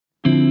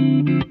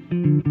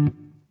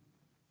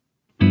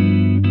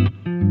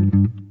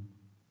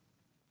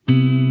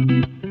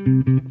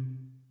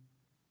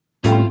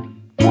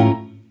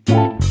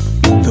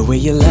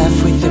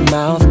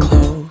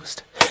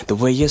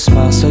your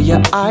smile so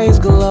your eyes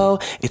glow.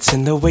 It's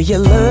in the way you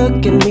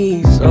look at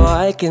me so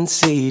I can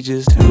see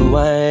just who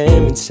I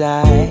am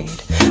inside.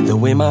 The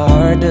way my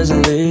heart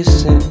doesn't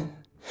listen,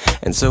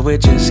 and so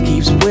it just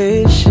keeps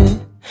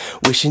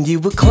wishing you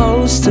were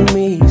close to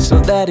me so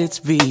that its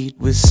beat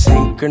was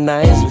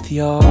synchronized with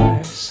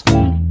yours.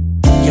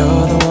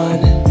 You're the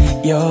one,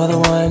 you're the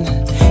one,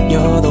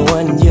 you're the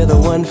one, you're the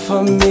one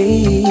for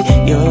me.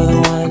 You're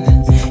the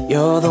one,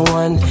 you're the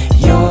one,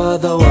 you're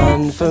the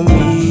one for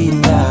me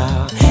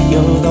now.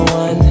 You're the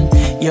one,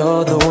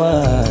 you're the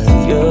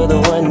one, you're the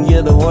one,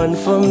 you're the one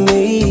for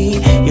me.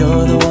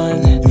 You're the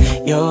one,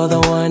 you're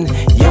the one,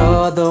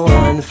 you're the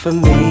one for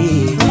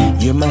me.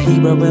 You're my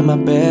hero and my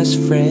best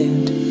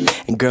friend,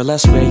 and girl, I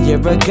swear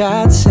you're a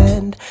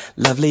godsend.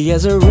 Lovely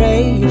as a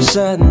ray of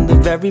sun, the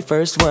very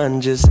first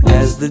one, just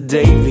as the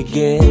day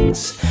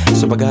begins.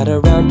 So I got a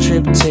round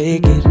trip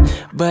ticket,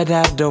 but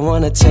I don't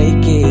wanna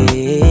take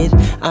it.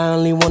 I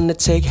only wanna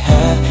take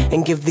half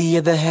and give the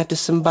other half to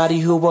somebody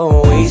who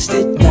won't waste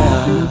it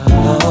now.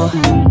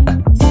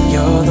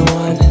 You're the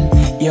one,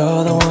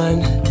 you're the one,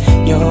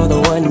 you're the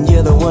one,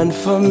 you're the one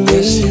for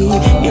me.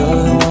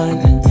 You're the one,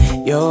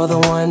 you're the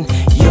one,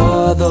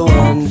 you're the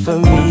one for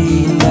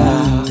me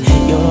now.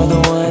 You're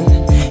the one,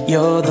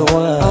 you're the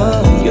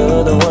one,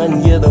 you're the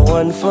one, you're the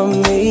one for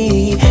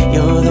me.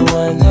 You're the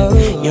one,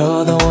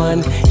 you're the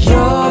one,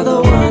 you're the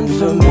one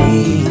for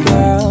me.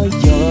 Girl,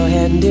 your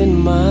hand in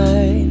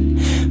mine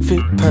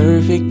fit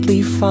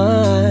perfectly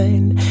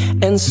fine,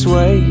 and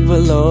sway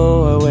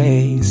below a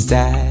waist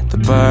at the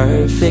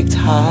perfect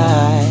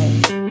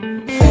height.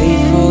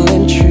 Faithful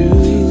and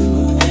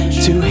true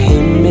to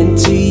him and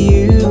to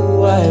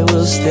you, I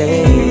will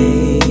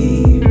stay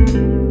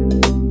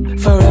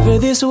forever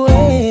this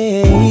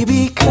way,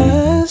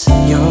 because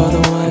you're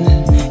the one,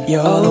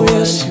 you're the one,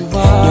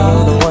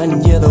 you're the one,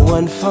 you're the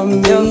one for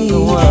me.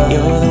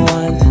 You're the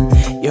one,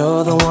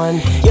 you're the one,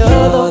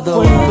 you're the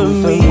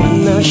one for me.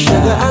 Now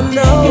sugar, I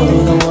know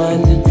you're the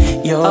one,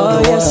 you're the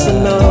one, I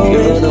know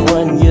you're the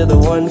one, you're the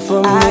one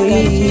for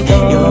me.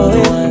 You're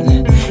the one,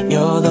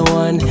 you're the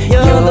one,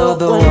 you're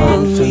the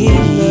one for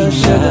me.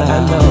 Sugar, I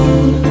know.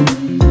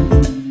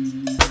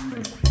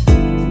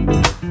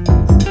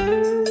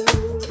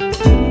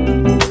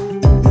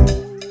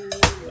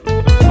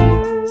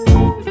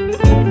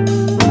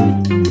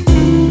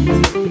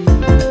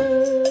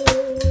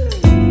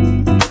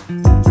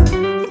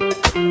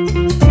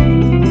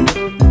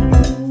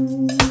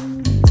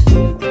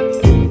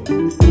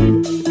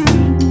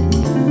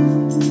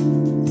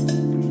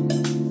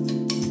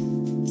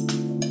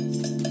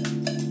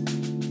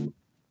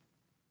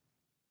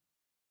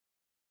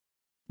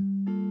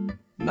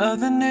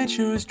 Mother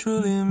Nature is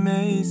truly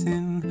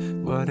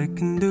amazing, what it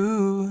can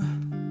do,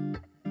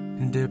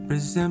 and it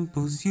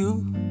resembles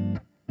you.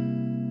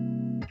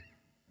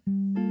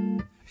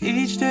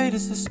 Each date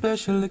is a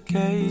special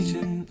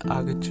occasion.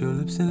 I got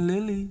tulips and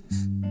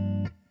lilies,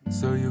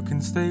 so you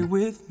can stay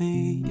with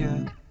me,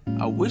 yeah.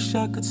 I wish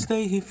I could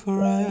stay here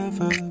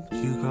forever, but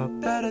you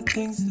got better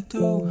things to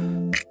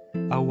do.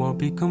 I won't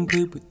be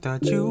complete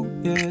without you,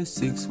 yeah.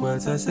 6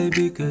 words I say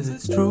because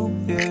it's true,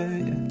 yeah,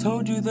 yeah.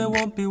 Told you there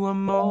won't be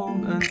one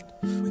moment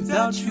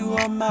without you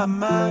on my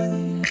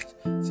mind.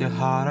 It's your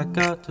heart I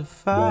got to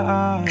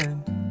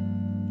find,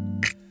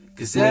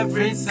 'cause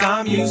every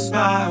time you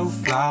smile,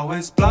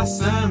 flowers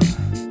blossom.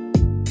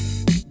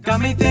 Got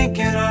me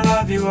thinking I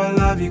love you,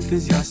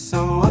 'cause you're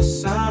so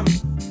awesome.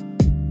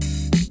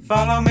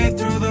 Follow me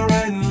through the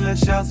rain and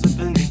let's shelter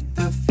beneath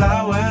the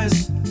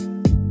flowers.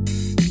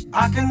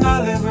 I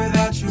cannot live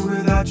without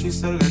you,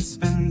 so let's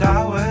spend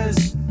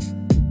hours.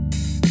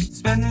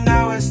 Spending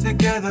hours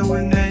together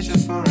with nature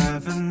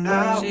forever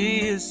now.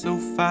 She is so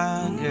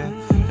fine, yeah.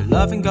 Her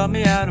loving got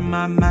me out of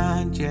my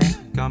mind, yeah.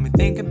 Got me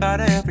thinking about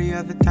her every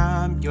other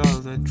time.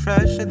 You're the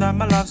treasure that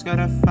my love's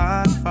gotta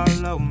find.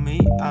 Follow me,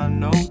 I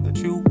know that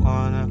you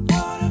wanna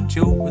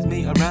chill with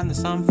me around the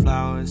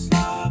sunflowers.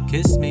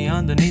 Kiss me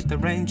underneath the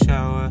rain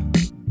shower.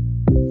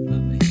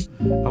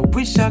 I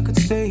wish I could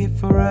stay here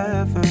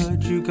forever,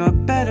 but you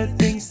got better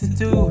things to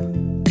do.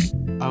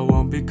 I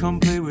won't be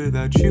complete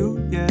without you,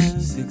 yeah.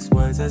 6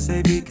 words I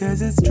say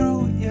because it's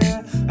true,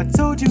 yeah. I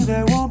told you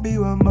there won't be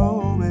one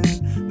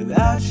moment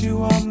without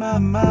you on my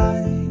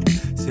mind.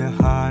 It's your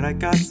heart I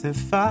got to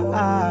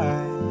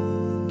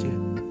find,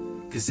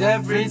 yeah. 'Cause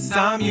every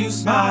time you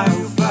smile,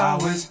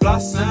 flowers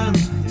blossom.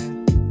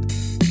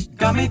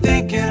 Got me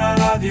thinking I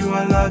love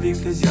you,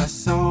 'cause you're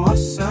so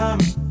awesome.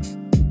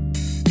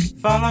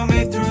 Follow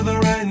me through the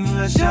rain,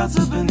 let's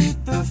shelter beneath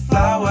the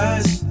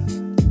flowers.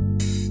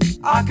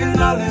 I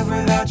cannot live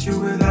without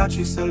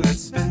you, so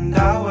let's spend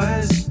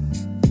hours.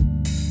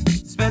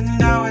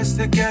 Spending hours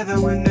together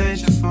with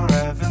nature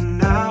forever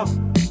now.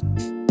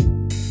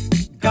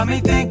 Got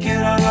me thinking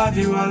I love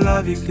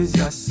you, 'cause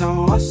you're so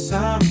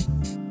awesome.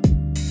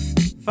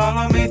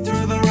 Follow me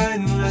through the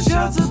rain, let's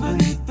shelter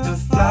beneath the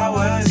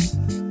flowers.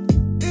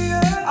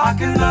 I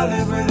cannot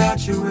live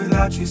without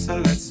you, so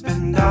let's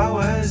spend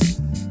hours.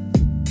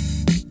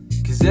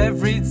 'Cause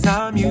every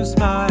time you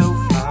smile,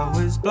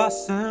 flowers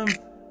blossom.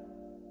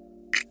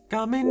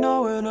 Got me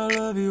knowing I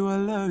love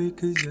you,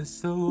 cause you're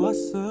so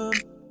awesome.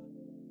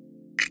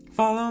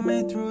 Follow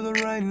me through the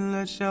rain and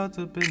let's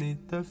shelter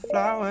beneath the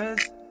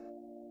flowers.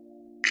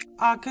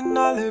 I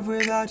cannot live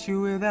without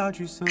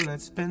you, so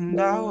let's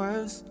spend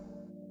hours.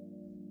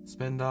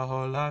 Spend our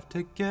whole life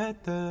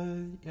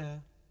together, yeah.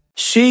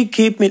 She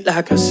keep me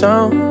like a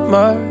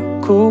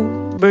summer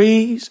cool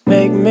breeze,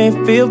 make me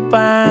feel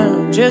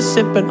fine. Just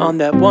sipping on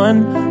that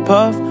one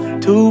puff,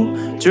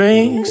 2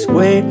 drinks,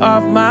 weight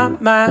off my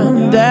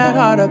mind. That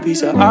heart, a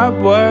piece of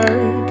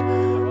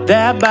artwork,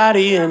 that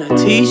body in a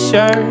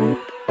t-shirt,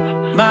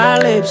 my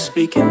lips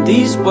speaking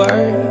these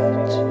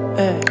words.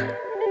 Hey.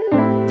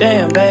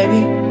 Damn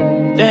baby,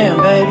 damn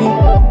baby,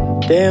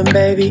 damn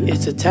baby,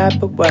 it's the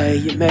type of way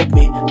you make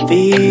me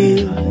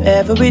feel.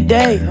 Every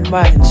day I'm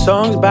writing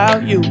songs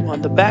about you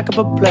on the back of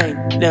a plane.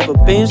 Never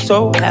been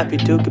so happy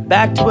to get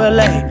back to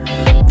LA.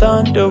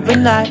 Thunder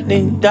and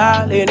lightning,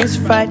 darling, it's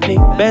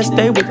frightening. Best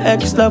day with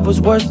ex-love was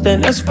worse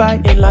than us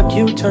fighting. Like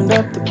you turned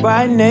up the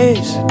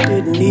brightness,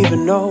 didn't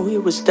even know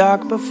it was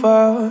dark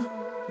before.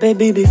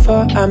 Baby,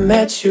 before I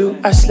met you,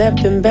 I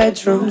slept in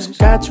bedrooms,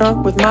 got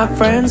drunk with my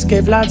friends,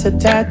 gave lots of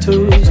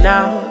tattoos.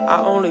 Now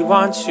I only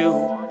want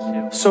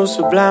you, so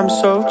sublime,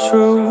 so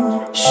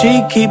true.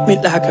 She keep me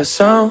like a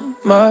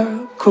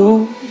summer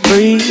cool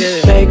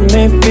breeze, make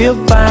me feel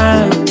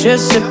fine.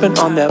 Just sipping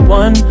on that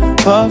one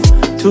puff,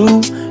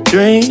 2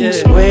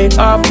 drinks, weight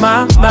off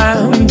my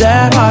mind.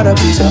 That heart, a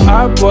piece of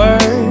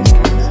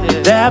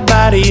artwork, that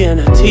body in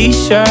a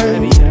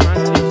t-shirt,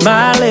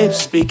 my lips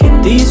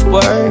speaking these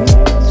words.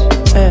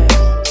 Hey.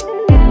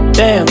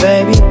 Damn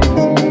baby,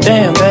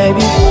 damn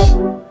baby.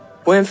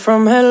 Went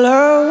from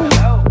hello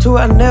to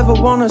I never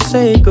wanna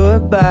say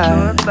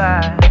goodbye.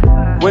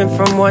 Went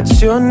from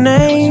what's your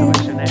name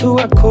to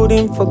I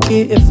couldn't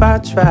forget if I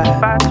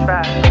tried.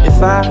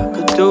 If I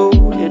could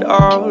do it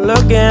all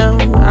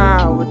again,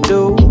 I would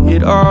do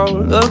it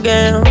all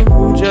again.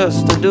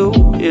 Just to do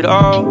it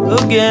all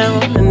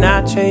again and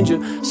not change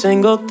a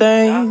single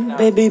thing.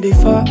 Baby,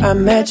 before I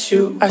met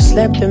you, I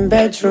slept in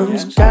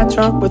bedrooms, got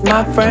drunk with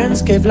my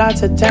friends, gave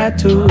lots of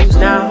tattoos.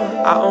 Now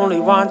I only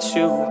want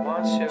you,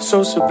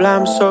 so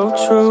sublime, so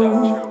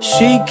true.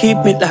 She keep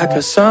me like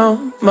a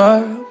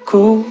summer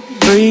cool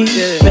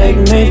breeze, make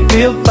me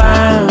feel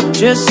fine.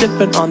 Just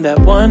sipping on that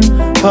one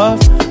puff,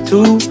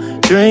 2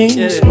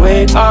 drinks,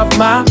 weight off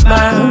my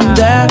mind.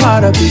 That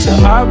heart, a piece of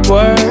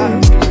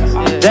artwork,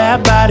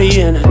 that body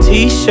in a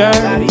t-shirt,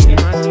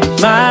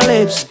 my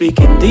lips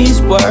speaking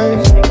these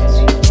words.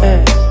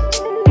 Hey.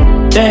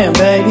 Damn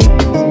baby,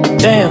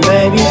 damn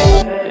baby.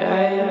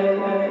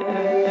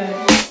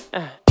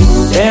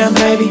 Damn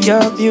baby,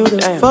 you're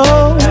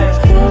beautiful.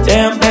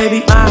 Damn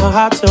baby, my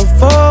heart's so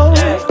full.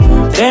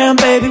 Damn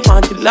baby, why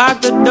don't you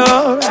lock the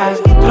door? I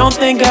don't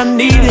think I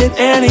need it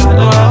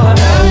anymore.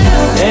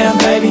 Damn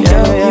baby,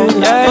 you're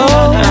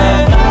beautiful.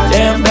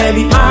 Damn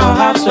baby, my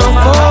heart's so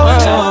full.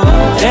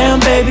 Damn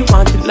baby,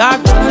 why don't you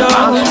lock the door?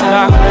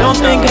 I don't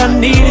think I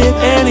need it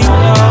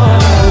anymore.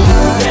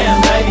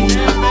 Damn baby,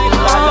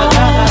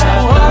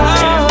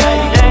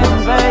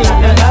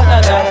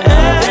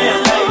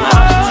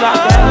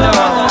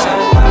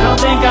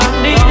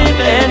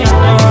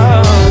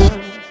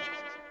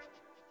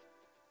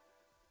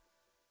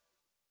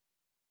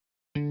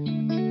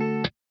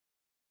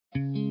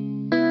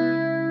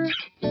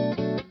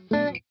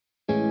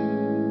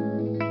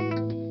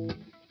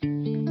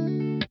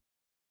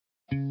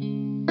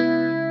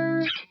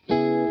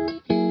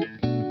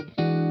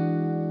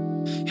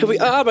 here we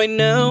are right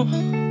now,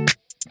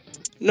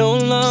 no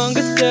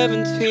longer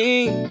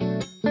 17.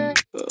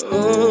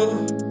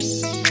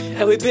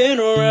 Have we been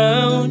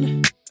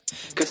around?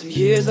 Got some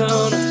years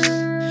on us,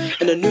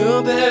 and a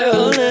new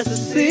barrel has to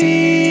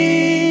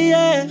see.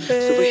 Yeah.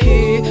 So we're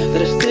here,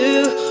 that I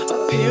still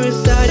appear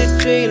inside your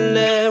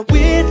dreamland.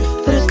 Weird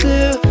that I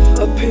still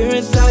appear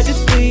inside your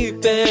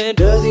sleep. And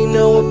does he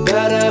know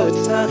about our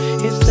time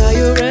inside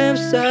your REM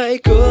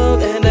cycle?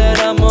 And that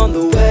I'm on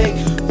the way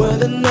where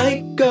the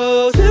night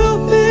goes. Tell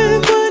me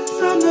what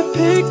time to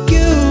pick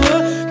you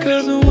up,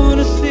 cause I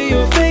wanna see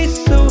your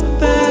face so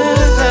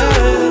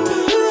bad.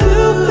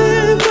 Tell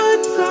me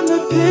what time to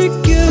pick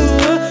you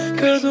up,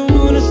 cause I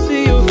wanna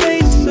see your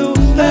face so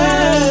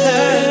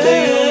bad.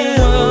 Stay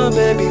on,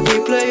 baby, we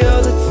play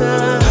all the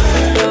time.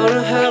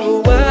 Gonna have a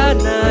wild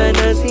night,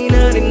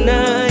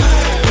 1999.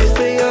 You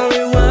say all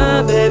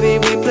rewind, baby,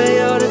 we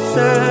play all the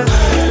time.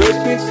 Rush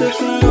me to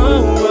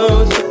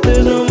tomorrow, so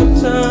there's no more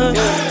time.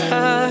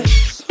 I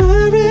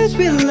swear it's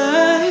real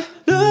life,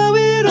 know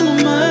it on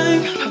my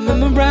mind. I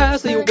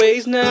memorize your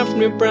ways now,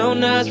 from your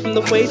brown eyes, from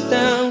the waist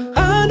down.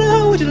 I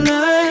know what you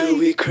like. Could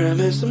we cram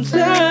in some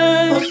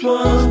time? What's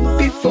one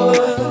before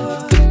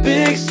the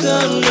big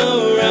sun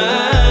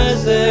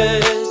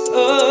rises?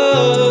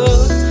 Oh,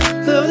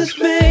 though this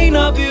may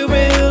not be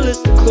real,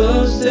 it's the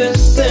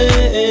closest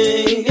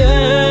thing.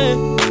 Yeah.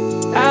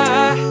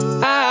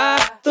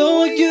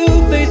 Though you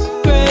face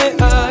gray,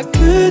 I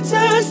could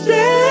I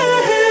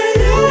stay?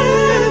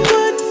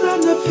 What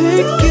time to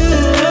pick you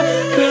up,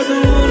 cause I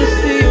wanna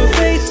see your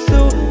face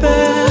so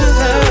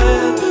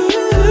bad.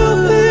 Tell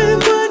me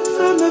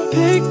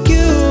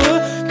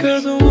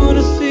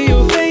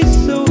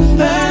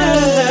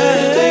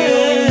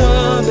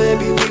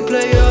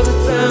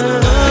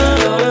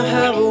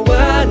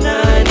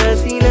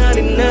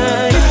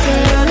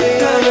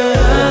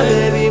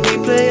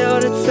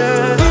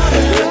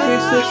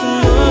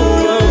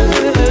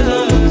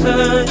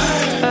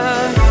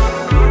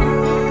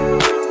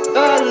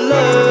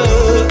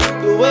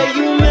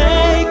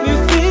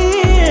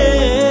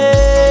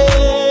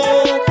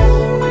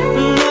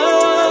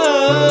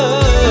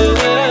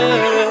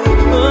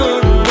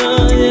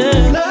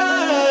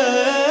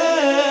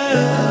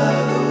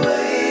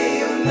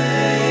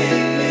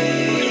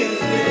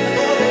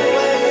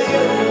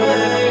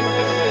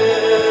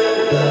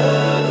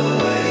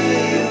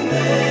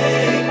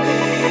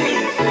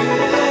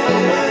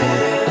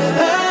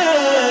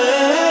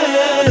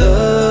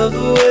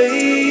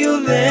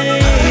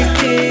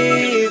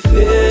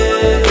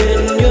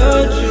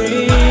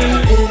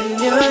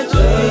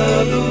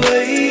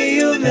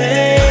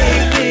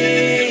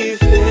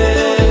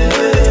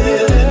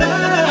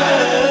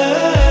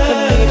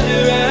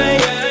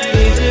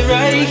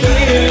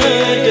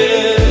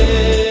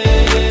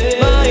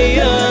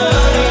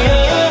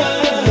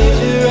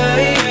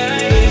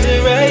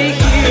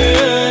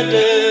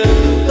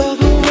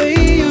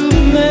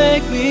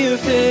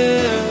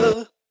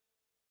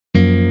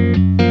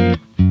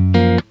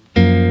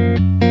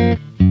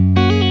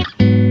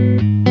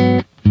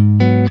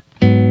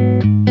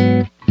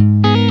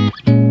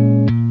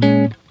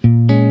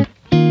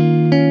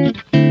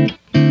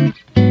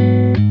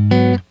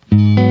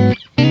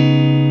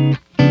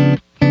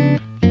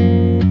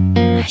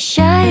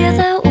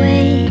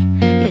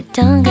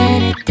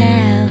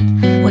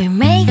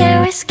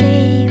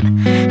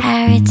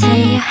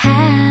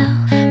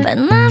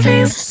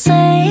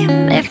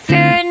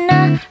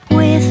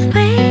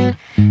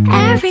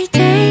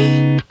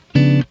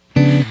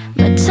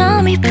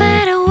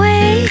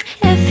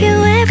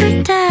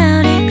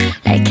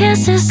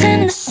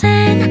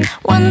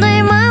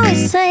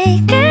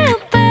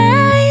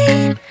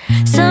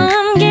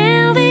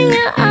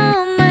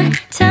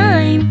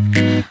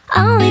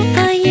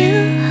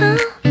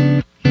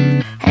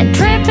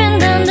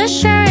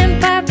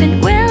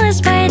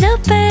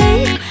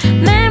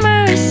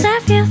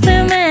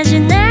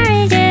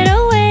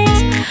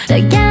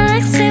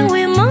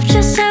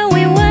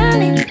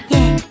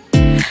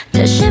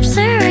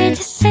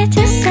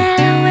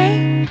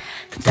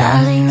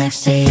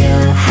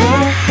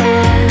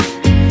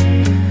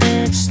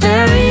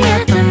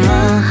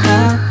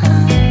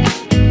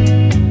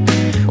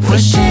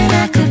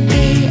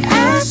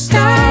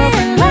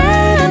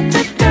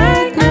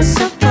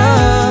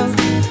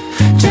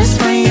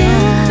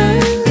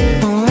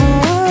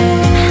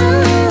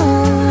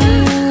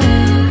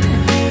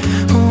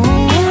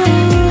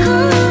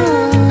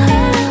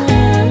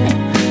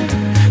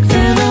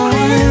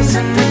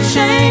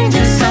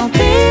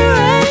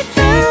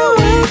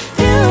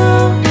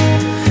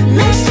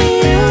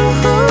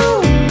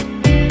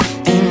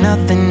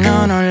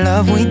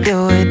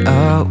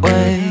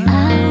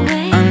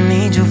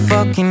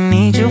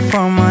need you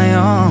for my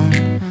own.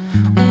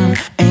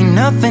 Ain't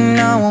nothing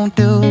I won't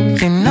do.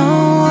 You know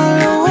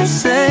I'll always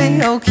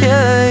say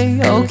okay,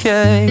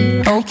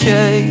 okay,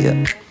 okay.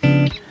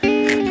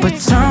 But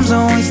time's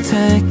always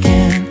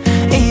ticking,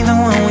 even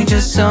when we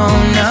just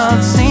zone out.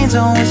 Scene's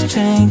always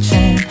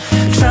changing,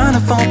 trying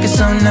to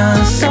focus on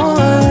us. So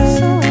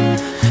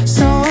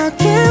I'll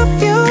give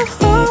you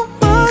all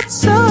my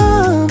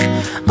time,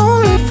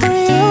 only for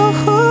you,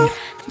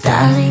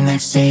 darling,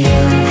 next to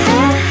you.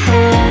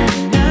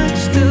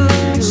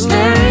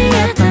 Staring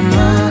at the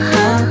moon,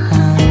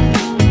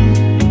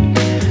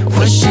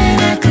 wishing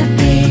I could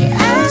be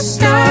a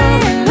star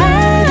and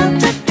light up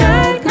the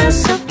darkness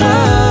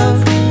above,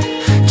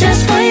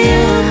 just for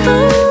you.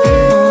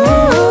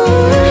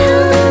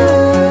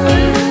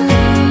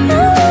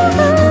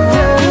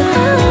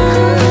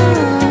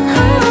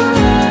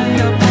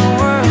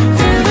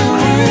 Through the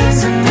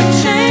winds and the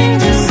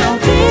changes, I'll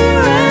be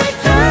right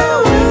there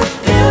with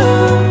you,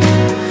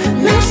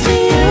 next to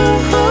you,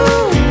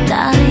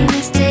 darling,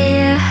 next to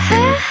you.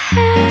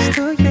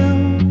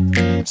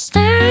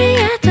 Staring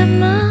at the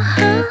moon,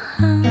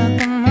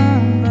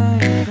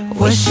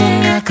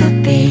 wishing I could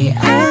be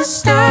a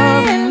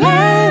star and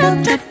light up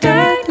the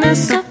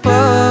darkness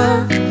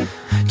above,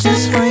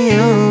 just for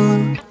you.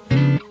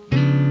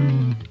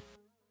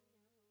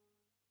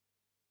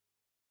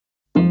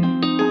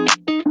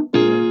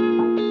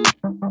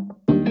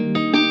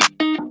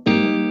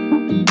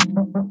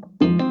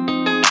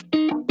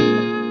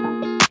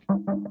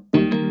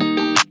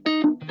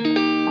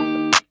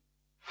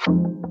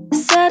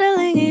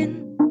 Settling in,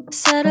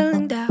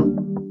 settling down.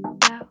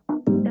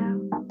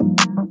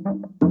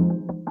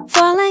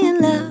 Falling in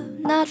love,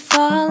 not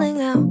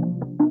falling out.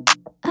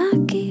 I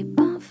keep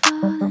on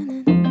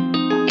falling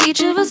in.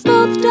 Each of us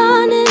both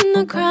done in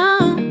a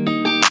crown.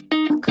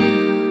 A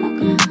crown, a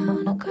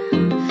crown, a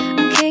crown.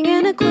 A king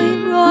and a queen,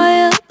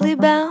 royally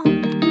bound.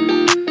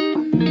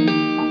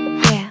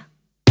 Yeah.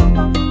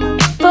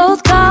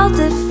 Both called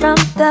it from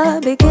the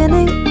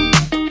beginning.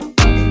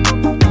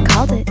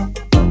 Called it.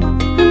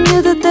 We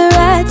knew that there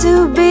had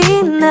to be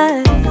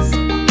us.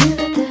 Knew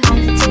that there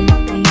had to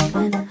be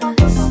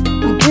us.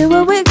 We do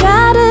what we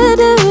gotta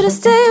do to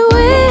stay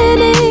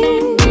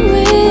winning,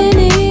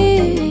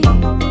 winning.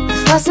 The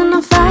fuss and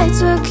the fights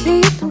will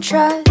keep them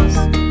trust.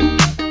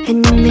 And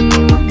you make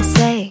me wanna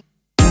say,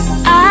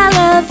 I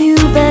love you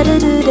better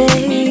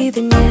today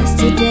than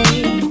yesterday.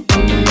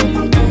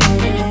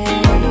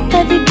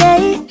 Every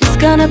day is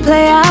gonna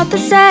play out the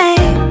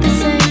same, the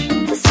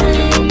same, the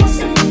same, the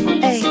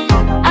same. Ay,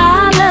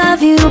 I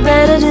love you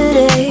better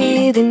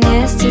today than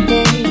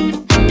yesterday.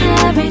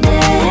 Every day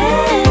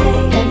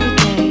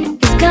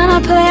is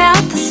gonna play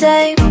out the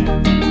same.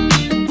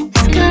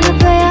 It's gonna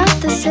play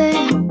out the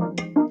same.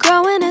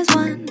 Growing as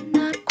one,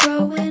 not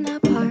growing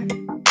apart.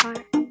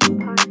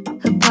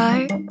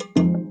 Apart.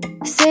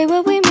 Say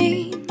what we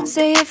mean,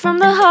 say it from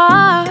the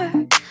heart.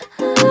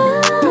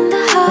 From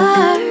the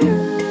heart.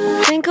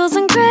 Wrinkles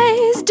and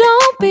grays,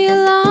 don't be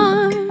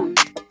alarmed,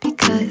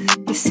 because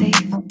you're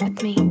safe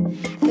with me.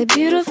 The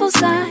beautiful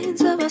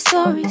signs of our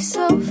story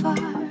so far,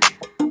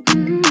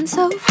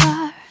 so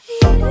far.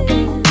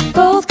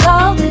 Both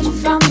called it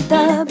from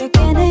the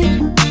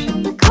beginning.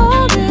 We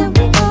called it,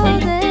 we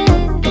called it.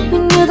 We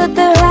knew that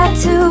there had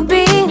to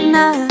be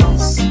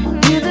us.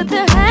 Knew that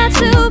there had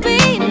to be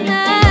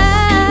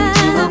us.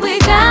 Do what we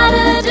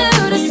gotta do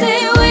to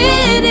stay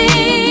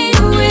winning,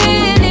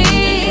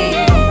 winning.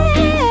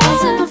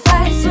 Fights and the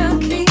fights will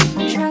keep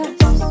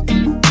trust.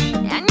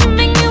 And you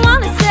make me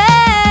wanna say,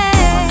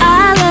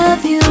 I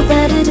love you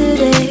better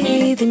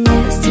today than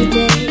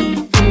yesterday.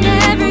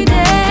 Every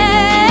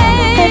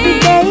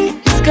day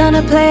is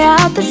gonna play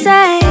out the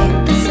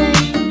same, the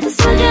same, the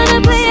same. Gonna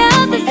play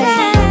out the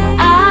same.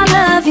 I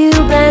love you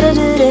better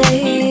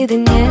today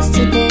than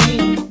yesterday.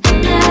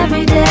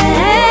 Every day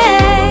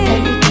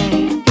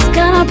is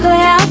gonna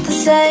play out the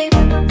same.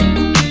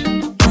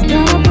 It's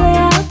gonna play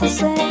out the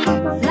same.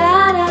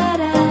 La da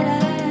da da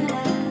da.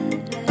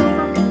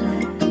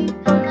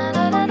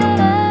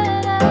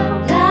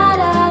 La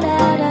da da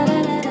da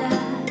da.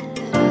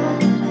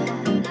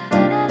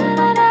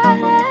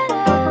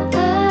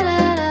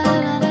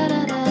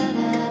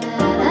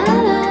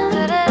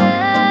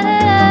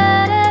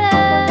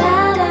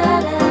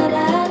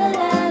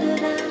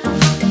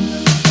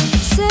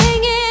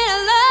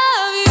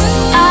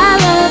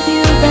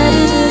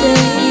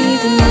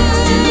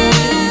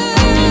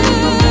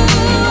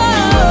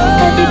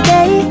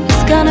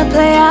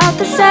 Play out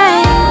the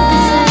same.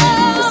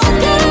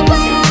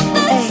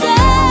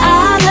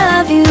 I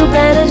love you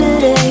better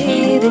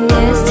today than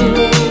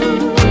yesterday.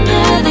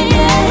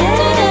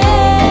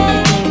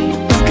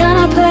 It's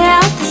gonna play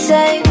out the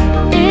same.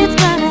 It's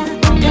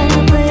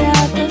gonna play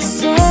out the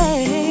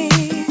same.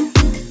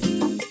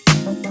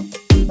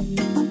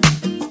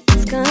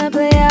 It's gonna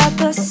play out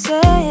the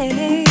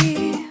same.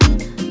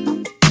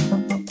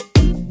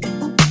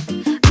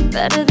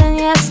 Better than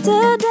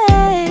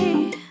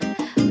yesterday.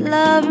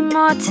 Love you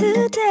more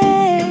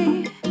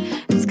today.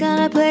 It's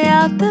gonna play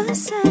out the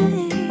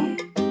same.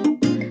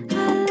 I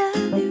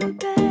love you,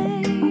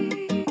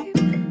 babe.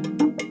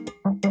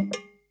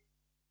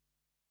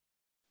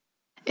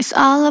 It's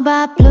all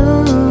about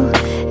blue.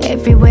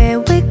 Everywhere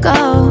we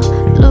go,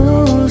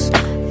 blues.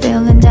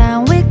 Feeling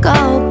down we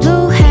go.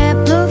 Blue hair,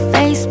 blue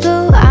face,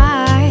 blue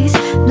eyes.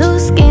 Blue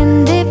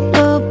skin, deep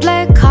blue,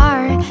 black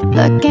heart.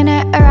 Looking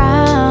at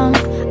around,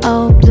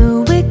 oh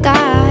blue we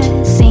got.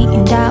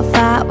 Sitting down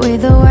far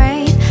with the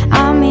wave.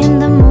 I'm in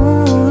the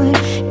mood,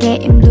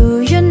 getting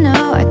blue, you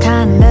know. I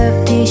kinda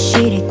love this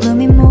shitty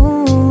gloomy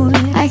mood.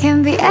 I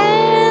can be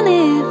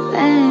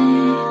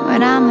anything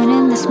when I'm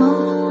in this mood.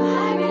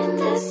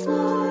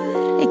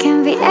 It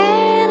can be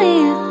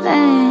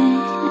anything,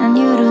 and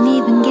you don't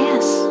even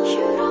guess.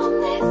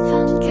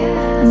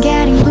 I'm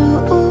getting blue,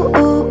 ooh,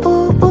 ooh,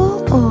 ooh,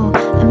 ooh, ooh.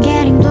 I'm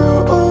getting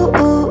blue, ooh,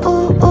 ooh,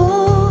 ooh,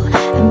 ooh.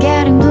 I'm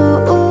getting blue,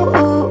 ooh,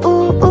 ooh,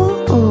 ooh,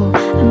 ooh, ooh.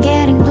 I'm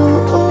getting blue,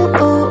 ooh,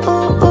 ooh,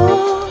 ooh,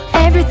 ooh.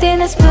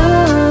 Everything is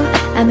blue.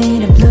 I'm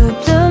in a blue,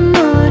 blue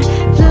mood.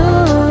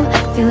 Blue,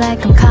 feel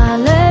like I'm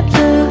color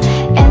blue.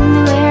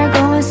 Anywhere I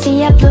go and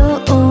see a blue.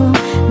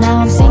 Now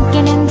I'm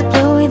sinking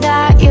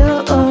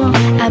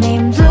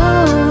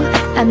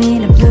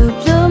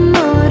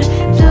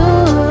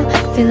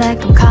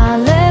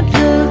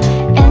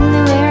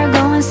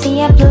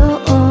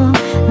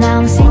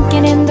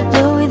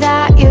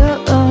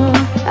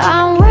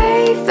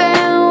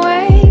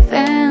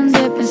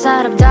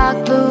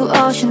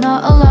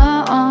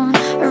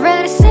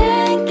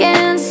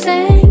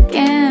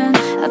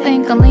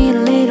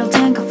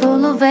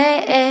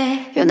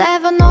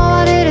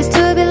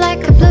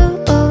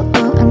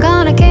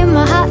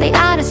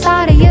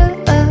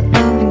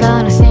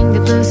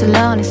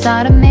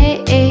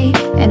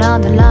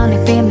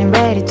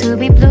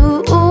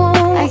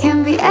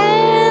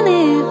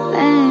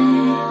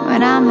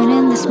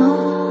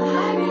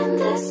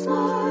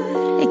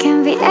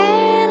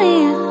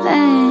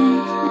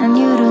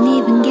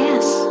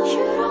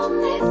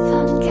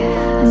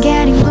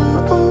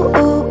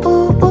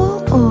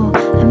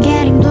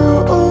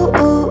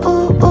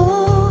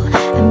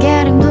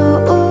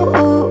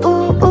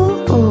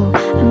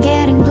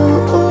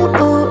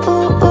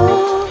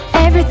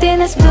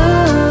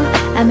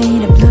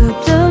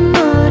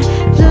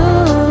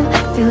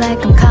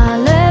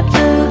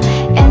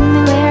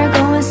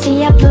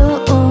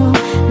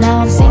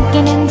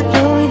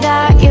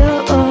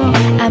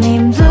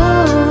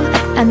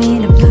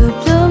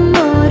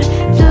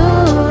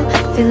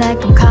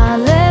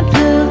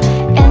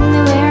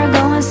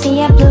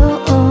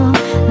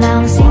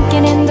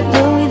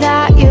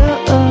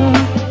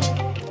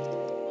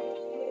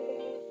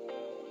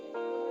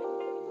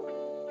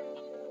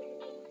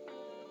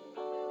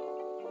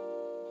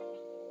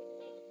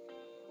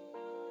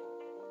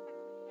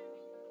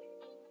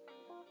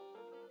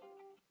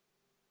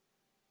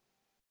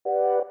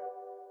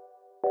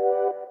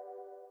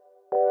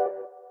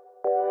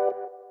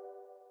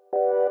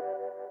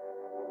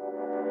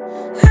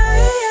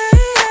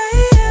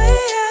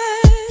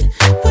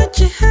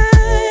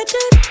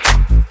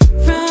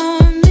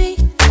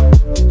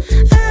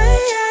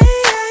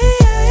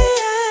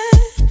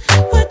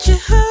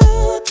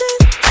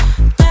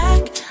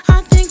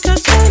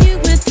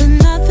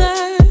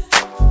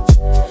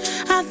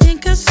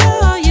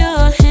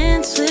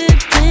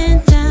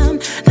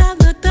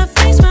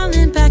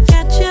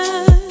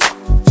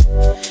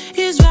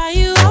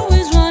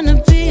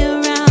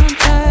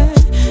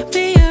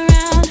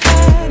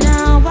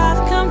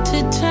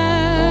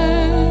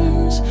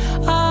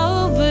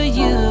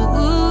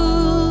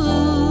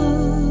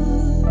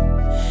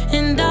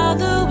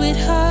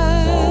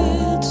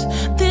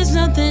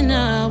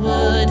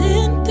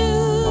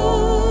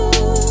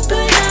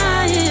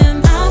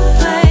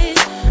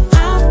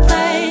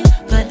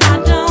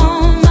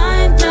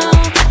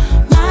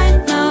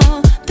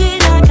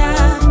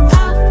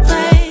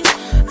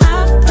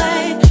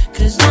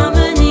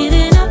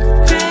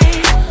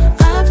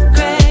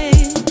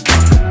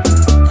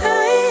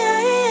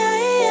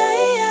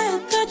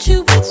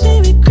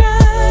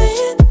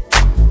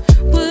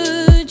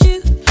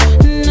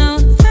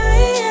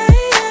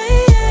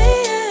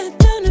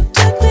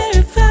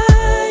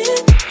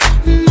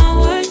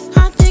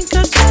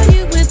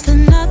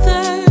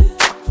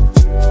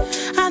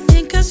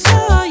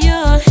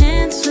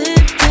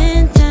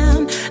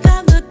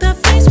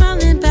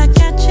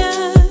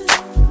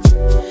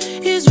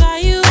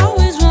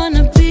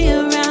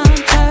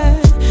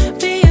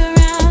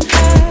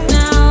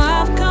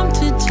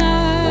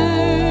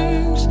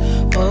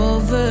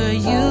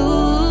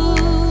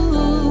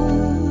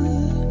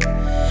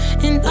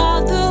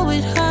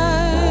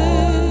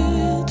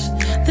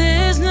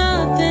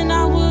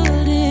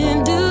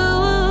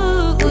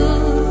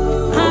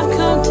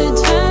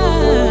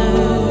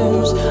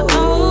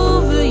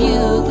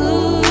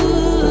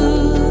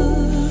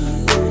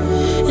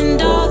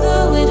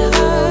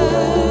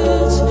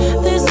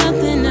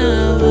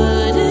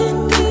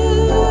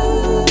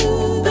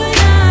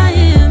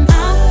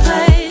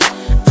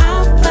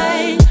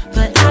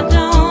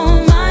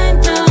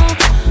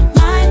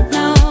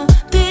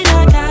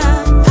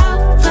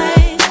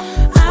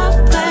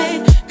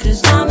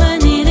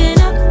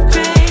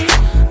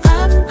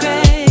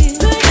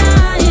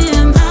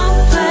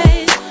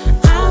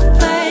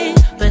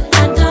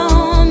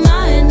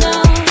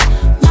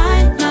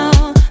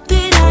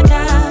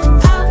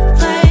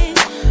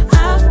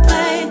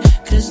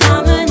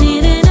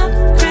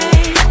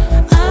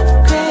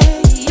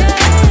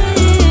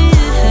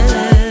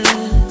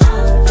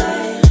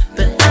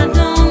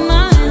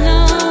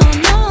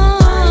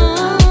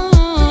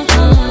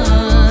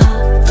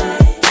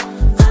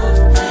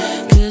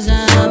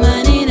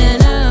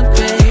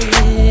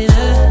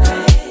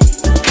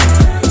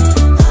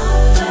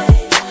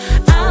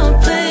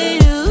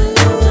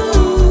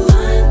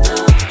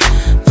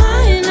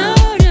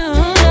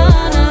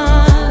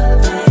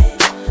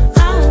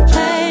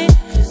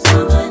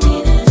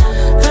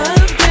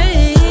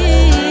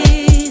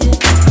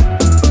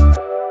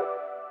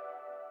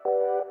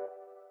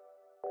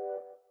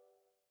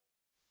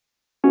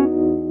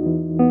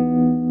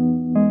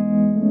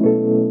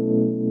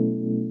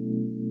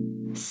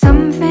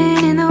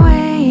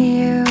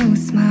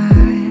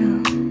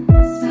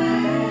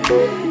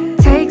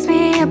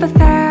up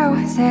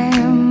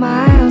 1,000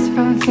 miles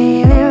from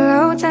feeling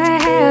low to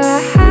hella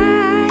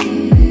high.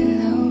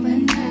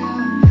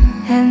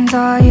 And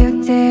all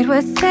you did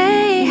was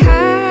say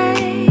hi.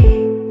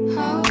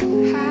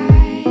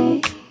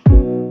 Hi.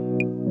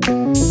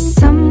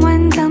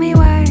 Someone tell me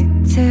what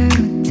to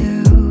do.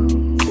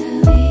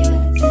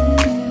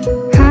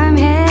 I'm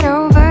head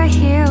over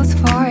heels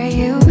for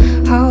you.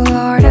 Oh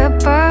Lord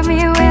above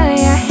me, will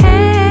you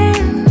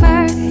have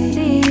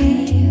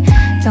mercy?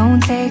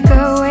 Don't take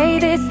away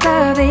this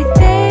lovely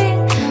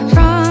thing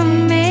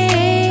from me.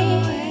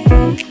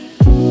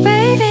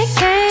 Baby,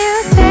 can you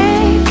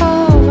stay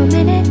for a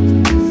minute?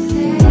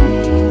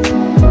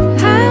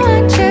 I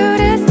want you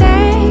to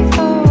stay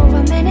for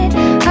a minute,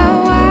 a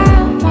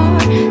while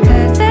more.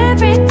 'Cause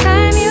every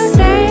time you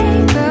say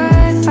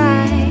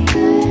goodbye,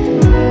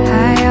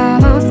 I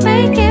almost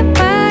make it,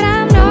 but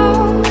I'm no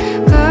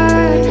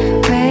good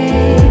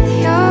with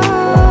your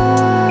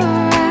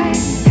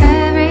eyes.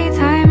 Every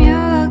time you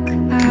look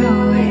my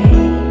way,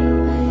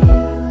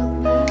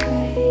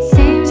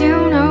 seems you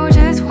know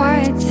just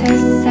what to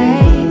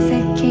say to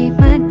keep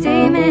my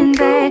demons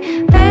at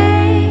bay.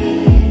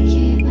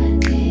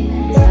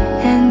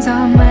 Hands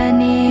on my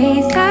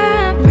knees,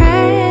 I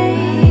pray.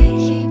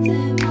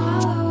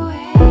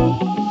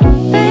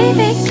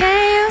 Baby,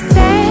 can you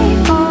stay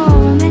for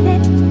a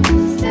minute?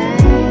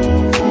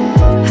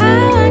 I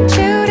want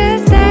you to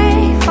stay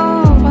for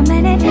a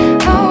minute,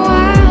 a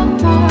while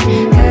more.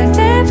 'Cause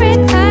every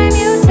time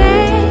you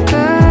say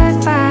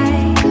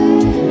goodbye,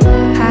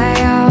 I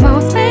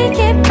almost make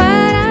it,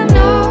 but I'm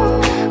no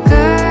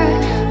good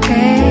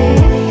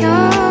with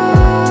your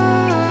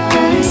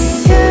eyes.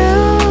 You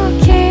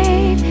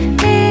keep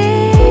me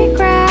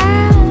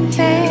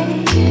grounded.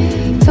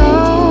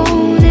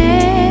 Don't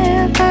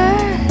ever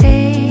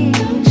leave.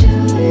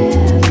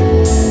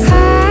 I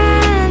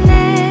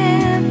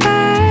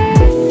never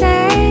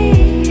say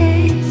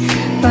it,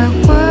 but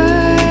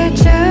would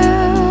you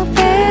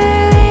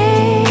believe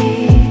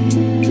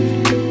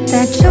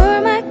that you're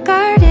my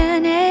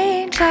guardian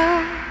angel?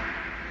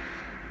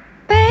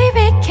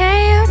 Baby, can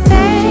you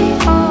stay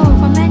for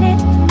a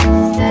minute?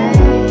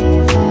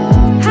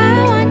 I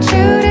want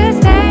you to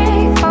stay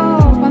for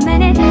a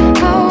minute,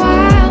 a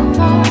while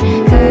more.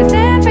 'Cause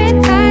every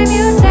time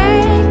you say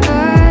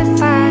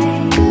goodbye,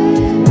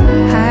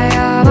 I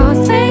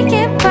almost make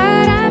it,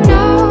 but I'm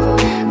no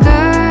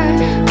good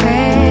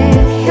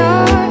with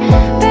your.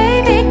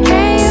 Baby,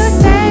 can you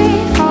stay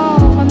for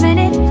a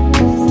minute?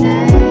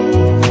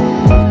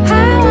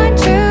 I want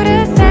you to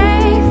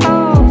stay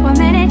for a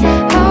minute,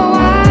 a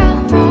while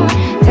more.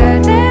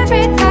 'Cause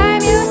every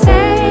time you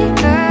say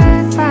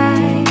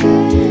goodbye,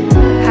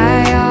 I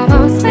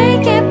almost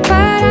make it,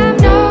 but I'm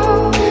no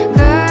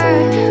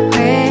good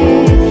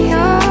with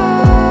your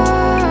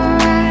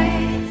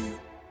eyes.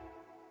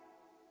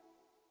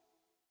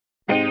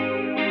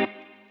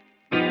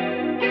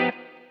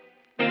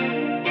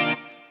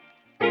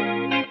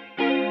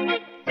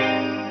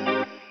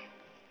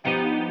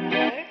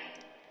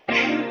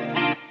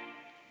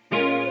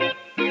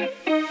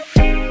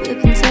 We've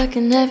been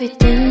talking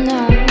everything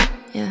now,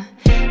 yeah.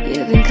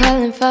 You've been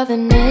calling for the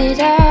night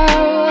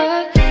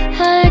out.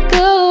 High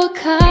go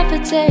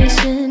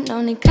competition,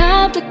 only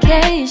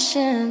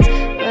complications,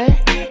 right?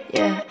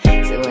 Yeah,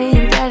 so we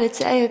ain't gotta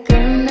tell you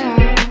good now.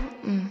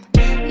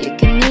 You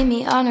can meet me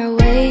on our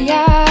way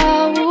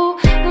out.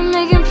 We're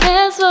making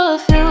plans for a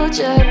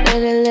future.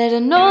 Better let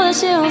her know that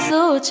she don't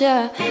suit ya.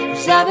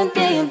 'Cause I've been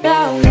thinking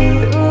about you.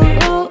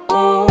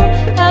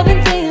 I've been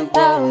thinking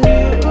about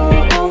you.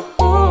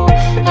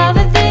 I've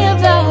been thinking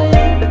about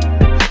you.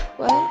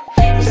 What?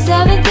 'Cause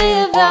I've been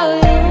thinking about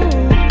you.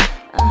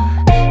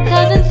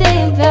 I've been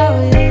thinking about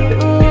you.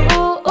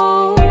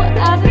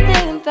 I've been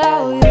thinking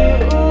about you.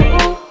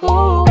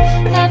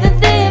 I've been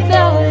thinking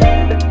about you.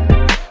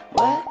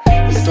 What?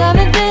 'Cause I've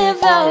been thinking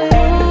about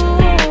you.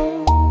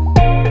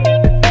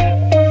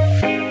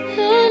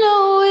 I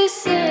know we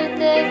said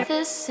that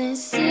this ain't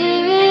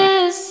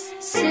serious,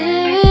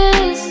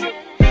 serious,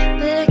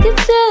 but I can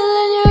tell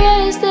in your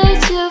eyes that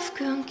you've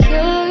grown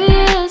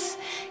curious,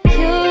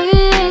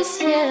 curious.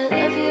 Yeah,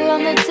 love you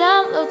on the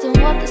download, don't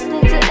want this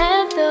thing to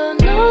end though.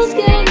 No one's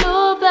gonna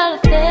know about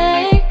a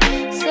thing,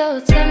 so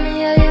tell me,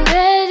 are you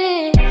ready?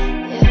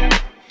 Yeah.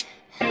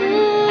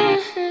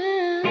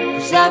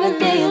 'Cause I've been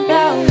thinking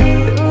about you.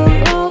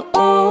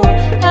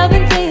 I've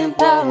been thinking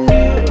about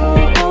you.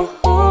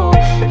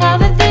 I've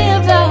been thinking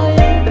about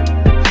you.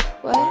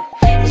 What?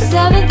 'Cause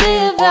I've been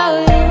thinking about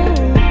you.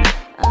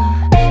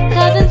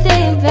 I've been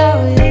thinking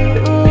about you.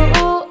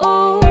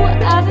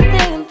 I've been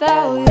thinking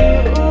about you.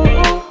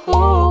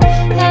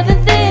 I've been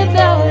thinking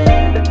about you.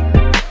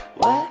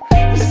 What?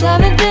 'Cause I've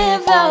been thinking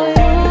about you.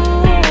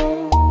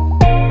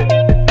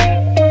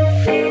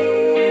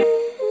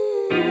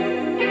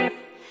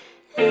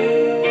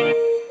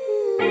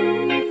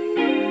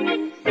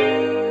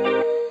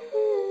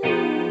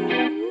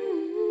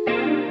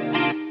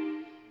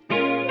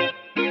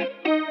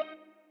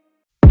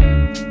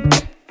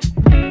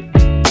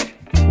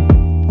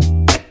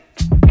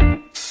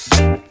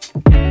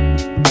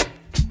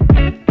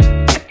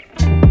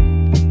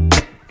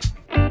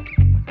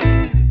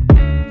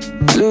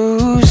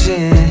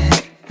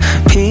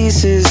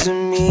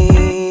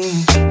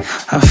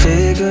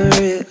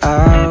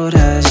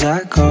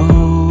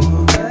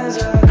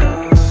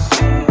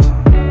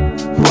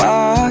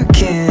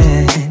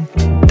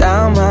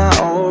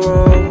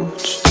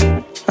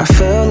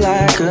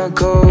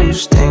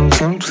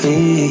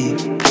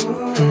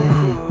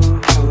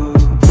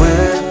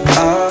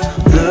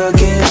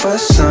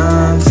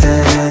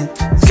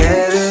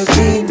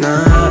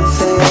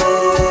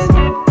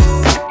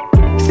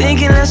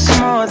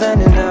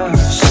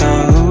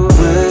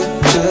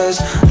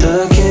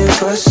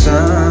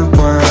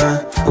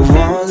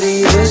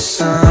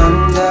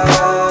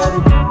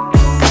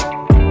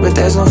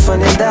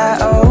 fun in that,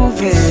 oh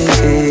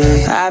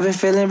baby. I've been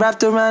feeling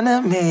wrapped around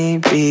a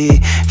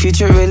maybe.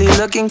 Future really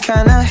looking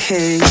kinda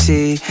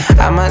hazy.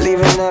 I might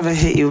leave and never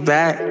hit you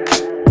back,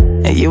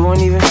 and you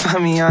won't even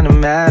find me on the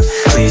map.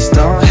 Please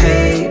don't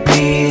hate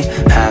me,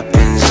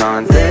 happens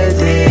on the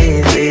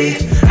daily.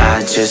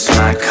 I just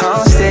might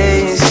can't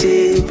stay and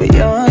see, but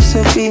you'll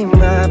still be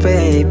my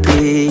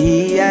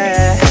baby,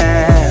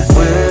 yeah.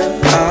 We're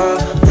all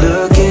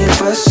looking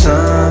for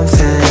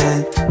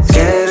something,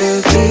 scared to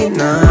be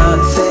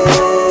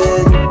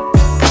nothing,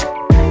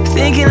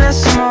 thinking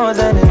that's more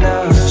than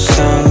enough.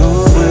 So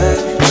we're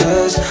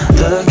just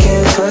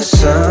looking for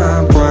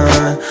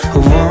someone who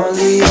won't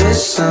leave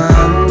us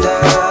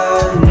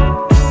undone.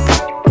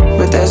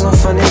 But there's no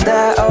fun in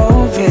that,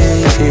 oh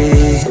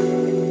baby.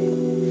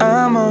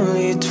 I'm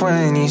only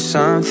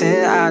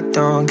 20-something, I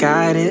don't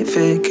got it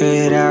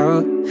figured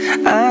out.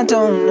 I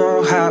don't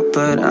know how,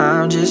 but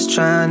I'm just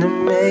trying to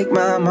make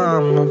my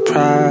mama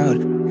proud.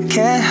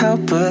 Can't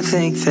help but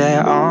think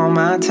that all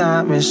my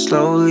time is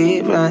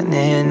slowly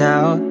running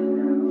out.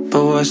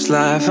 But what's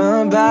life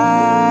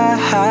about?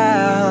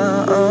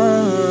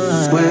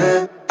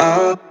 We're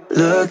all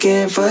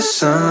looking for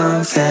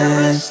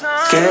something,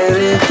 scared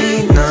to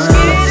be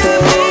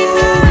nothing,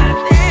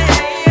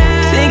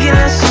 thinking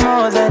that's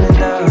more than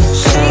enough.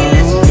 So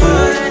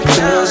we're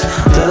just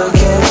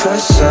looking for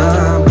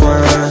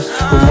someone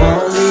who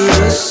won't leave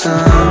us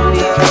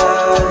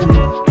undone.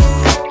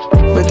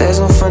 But there's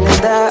no fun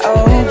in that,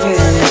 oh baby.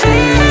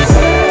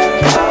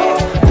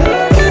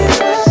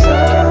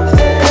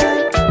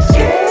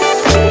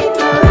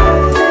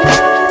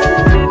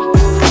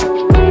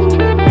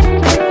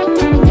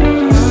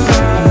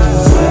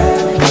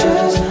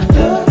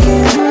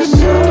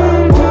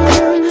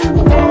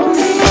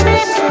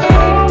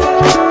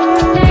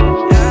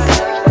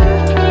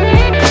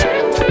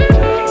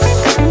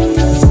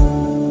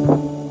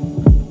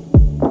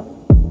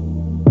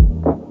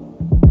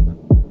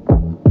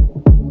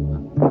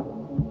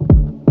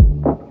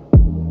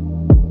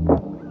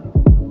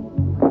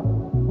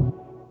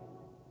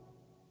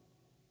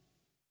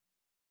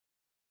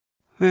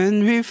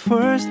 When we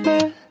first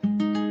met,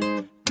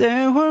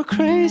 there were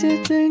crazy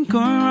things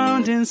going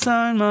round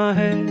inside my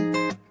head.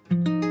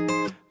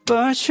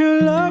 But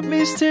your love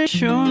me still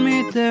showed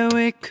me that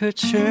we could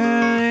chill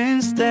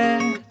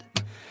instead.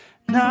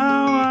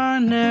 Now I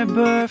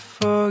never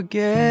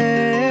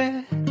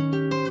forget.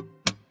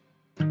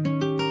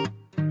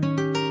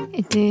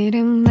 It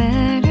didn't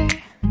matter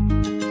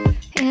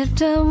if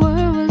the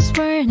world was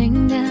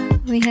burning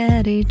down, we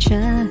had each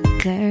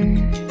other.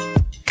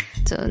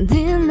 So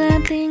then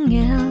nothing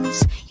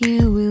else,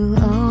 you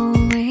will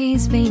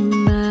always be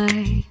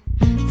my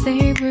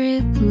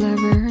favorite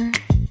lover.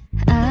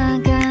 I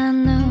got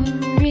no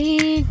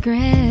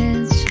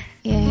regrets,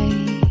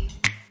 yeah.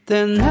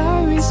 Then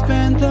now we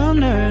spent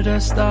under the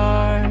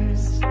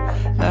stars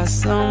last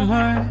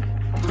summer,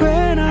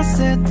 when I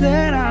said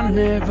that I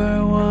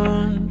never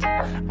want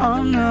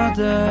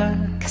another.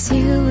 'Cause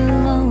you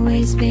will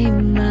always be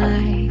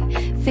my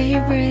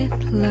favorite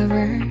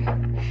lover.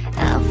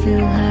 I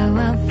feel how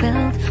I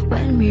felt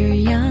when we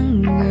were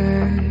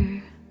younger.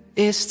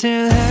 It's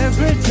still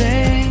every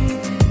day,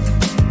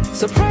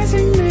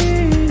 surprising me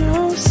in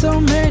oh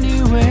so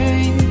many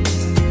ways.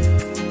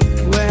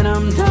 When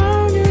I'm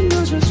down, you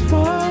know just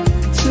what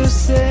to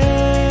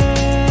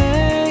say.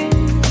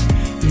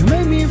 You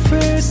make me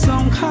feel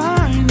some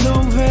kind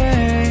of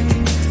way,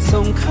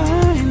 some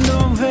kind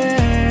of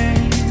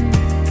way.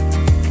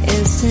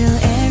 It's still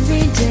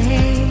every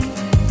day,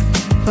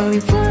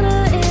 falling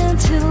further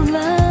into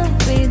love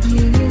with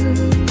you.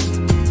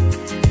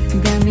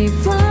 Got me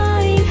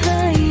flying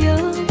high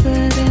over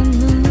the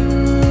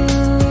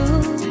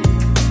moon.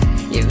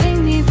 You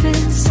make me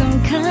feel some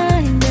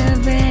kind of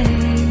way,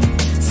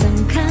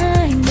 some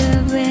kind of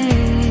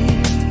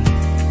way.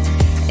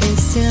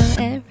 It's still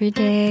every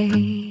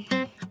day.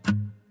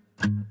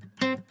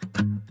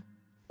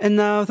 And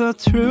now the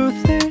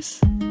truth is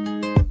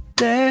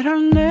that I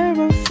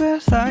never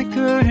felt like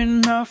good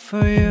enough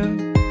for you.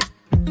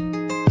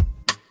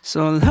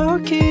 So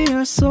lucky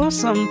you saw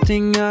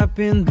something I've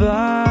been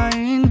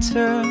buying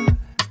too.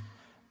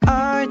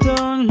 I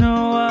don't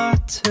know what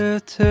to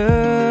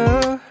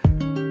do.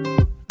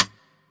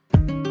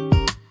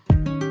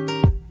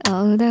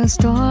 All those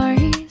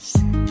stories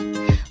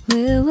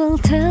we will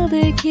tell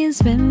the kids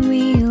when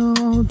we're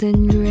old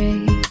and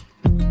gray.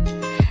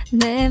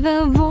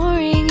 Never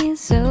boring,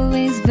 it's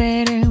always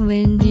better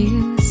when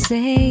you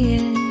say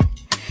it.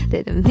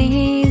 That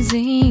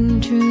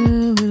amazing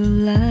true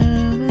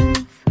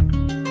love,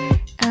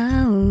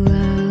 our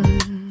love.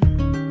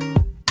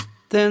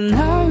 Then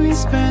now we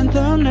spent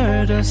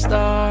under the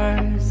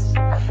stars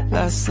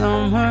last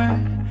summer,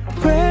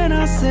 when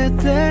I said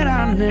that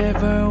I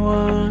never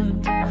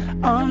want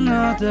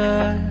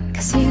another.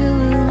 'Cause you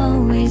will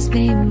always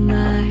be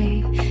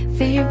my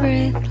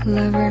favorite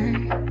lover.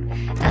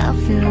 I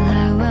feel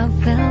how I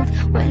felt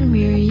when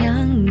we were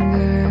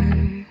younger.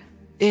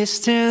 It's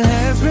still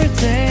every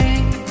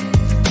day,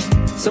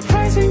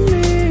 surprising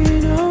me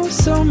in oh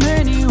so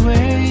many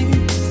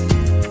ways.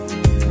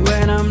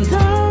 When I'm I'm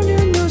down, you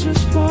know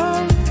just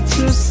what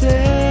to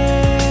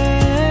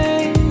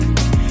say.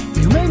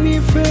 You make me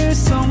feel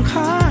some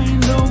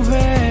kind of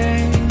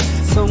way,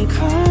 some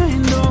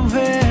kind of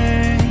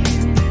way.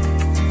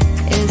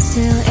 It's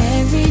still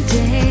every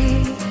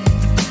day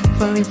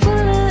falling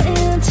further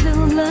into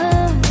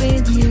love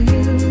with you.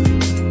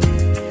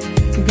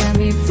 Got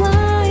me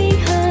flying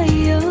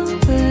high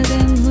over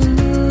the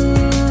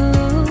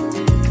moon.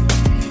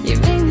 You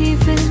make me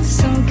feel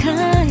some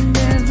kind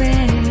of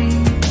way,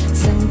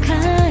 some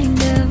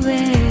kind of way.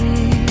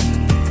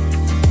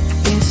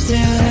 It's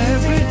still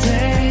every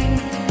day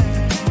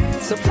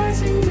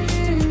surprising me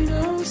in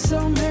oh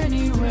so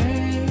many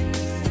ways.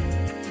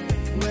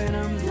 When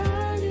I'm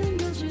down, you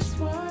know just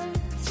what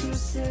to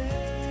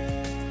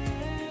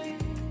say.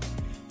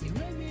 You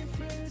make me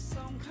feel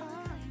some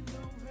kind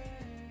of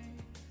way,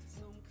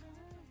 some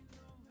kind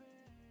of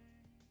way.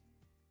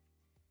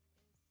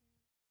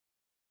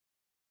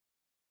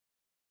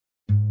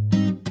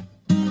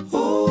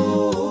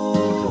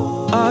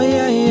 Oh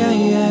yeah, yeah,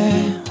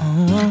 yeah.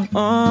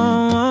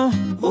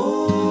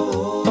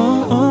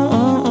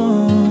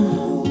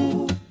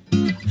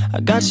 I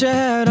got your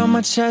head on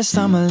my chest,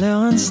 I'm a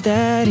little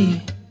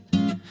unsteady.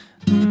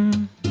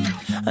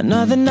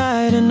 Another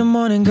night in the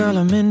morning, girl,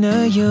 I'm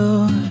into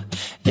you.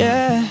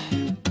 Yeah.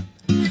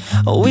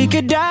 We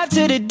could dive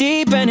to the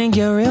deep end and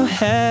get real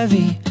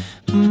heavy.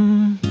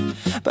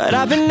 But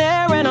I've been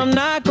there and I'm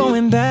not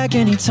going back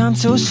anytime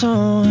too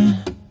soon.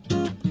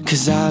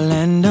 Cause I'll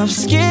end up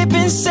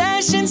skipping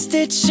sessions,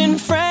 ditching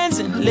friends,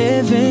 and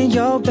living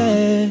your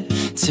bed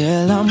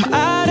till I'm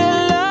out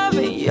of love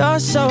and you're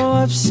so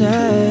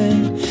upset.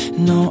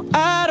 No,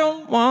 I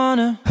don't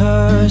wanna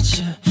hurt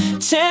you,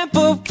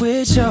 tamper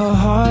with your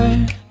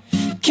heart.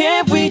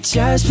 Can't we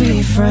just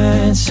be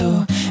friends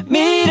who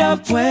meet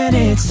up when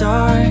it's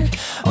dark?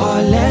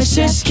 Or let's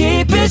just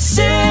keep it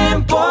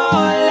simple,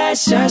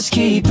 let's just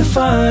keep it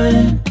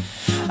fun.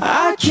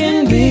 I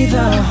can be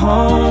the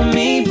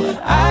homie,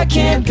 but I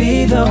can't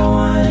be the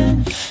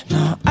one.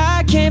 No,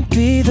 I can't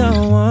be the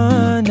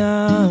one,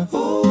 no.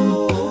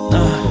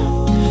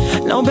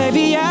 No,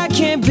 baby, I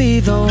can't be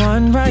the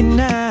one right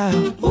now.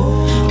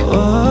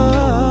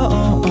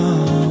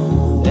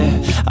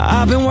 Yeah.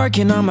 I've been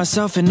working on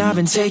myself and I've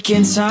been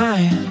taking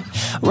time.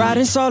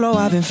 Riding solo,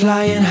 I've been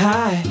flying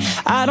high.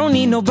 I don't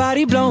need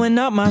nobody blowing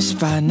up my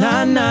spot,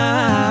 nah,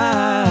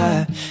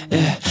 nah.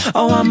 Yeah.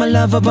 Oh, I'm a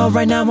lover, but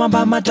right now I'm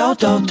by my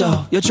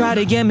do-do-do. You'll try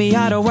to get me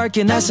out of work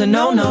and that's a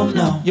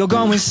no-no-no. You'll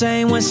go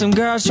insane when some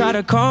girls try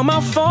to call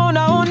my phone.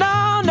 Oh,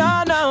 no,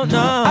 no, no,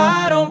 no.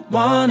 I don't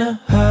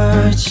wanna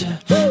hurt you,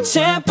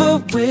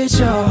 tamper with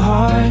your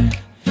heart.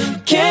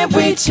 Can't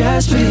we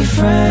just be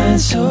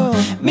friends who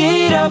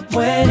meet up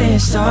when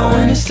it's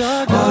dark?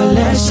 Or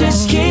let's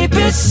just keep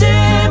it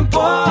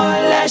simple,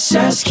 let's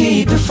just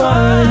keep it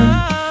fun.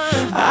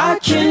 I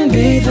can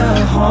be the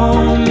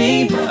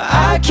homie, but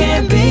I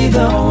can't be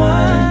the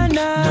one.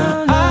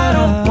 No, I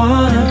don't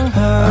wanna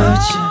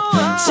hurt you,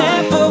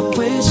 tamper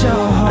with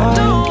your heart.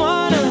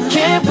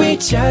 Can't we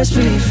just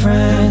be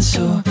friends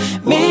who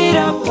meet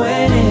up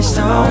when it's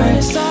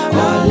dark?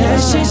 Or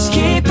let's just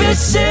keep it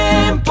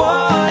simple,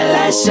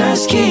 let's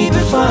just keep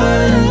it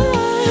fun.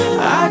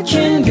 I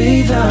can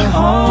be the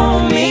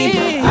homie,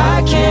 but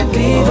I can't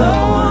be the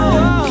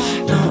one.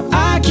 No,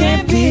 I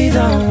can't be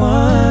the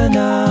one,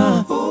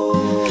 no.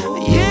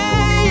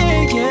 Yeah,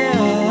 yeah,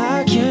 yeah,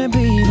 I can't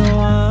be the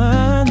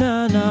one,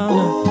 no, no,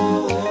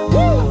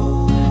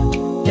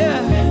 no.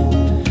 Yeah.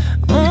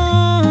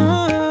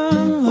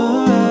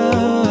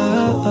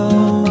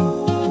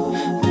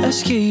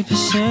 Let's keep it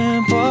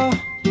simple.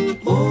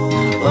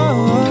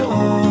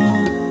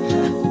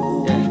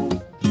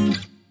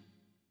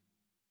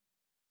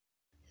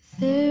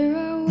 There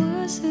I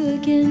was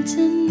again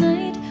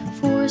tonight,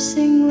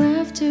 forcing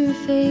laughter,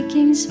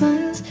 faking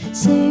smiles.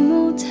 Same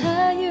old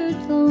tired,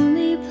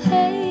 lonely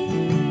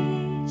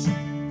place.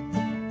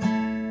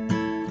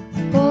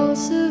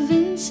 Walls of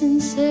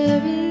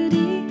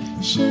insincerity,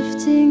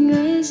 shifting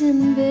eyes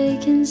and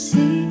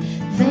vacancy.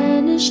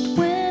 Vanished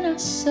when I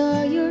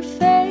saw your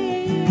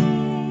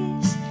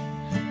face.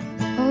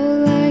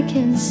 All I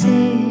can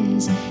say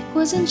is it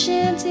was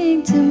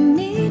enchanting to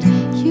meet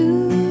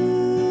you.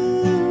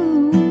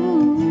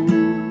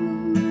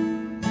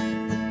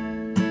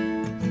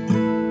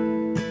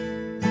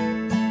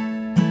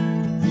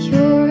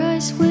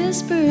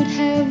 Whispered,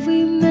 have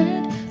we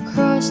met?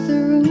 Across the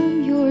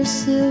room, your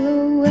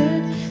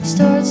silhouette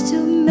starts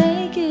to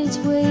make its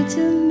way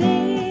to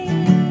me.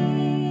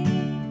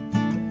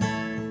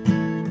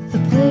 The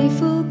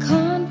playful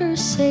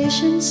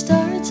conversation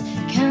starts,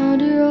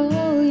 counter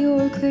all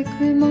your quick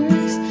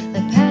remarks,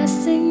 like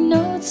passing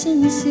notes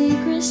in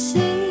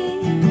secrecy.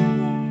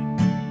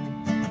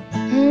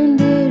 And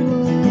it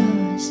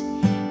was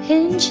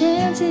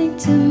enchanting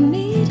to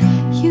meet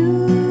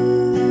you.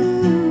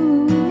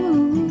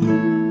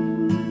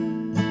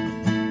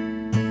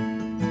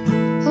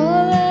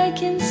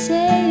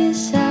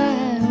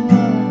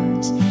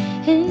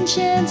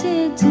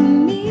 Enchanted to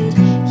meet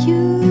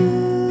you.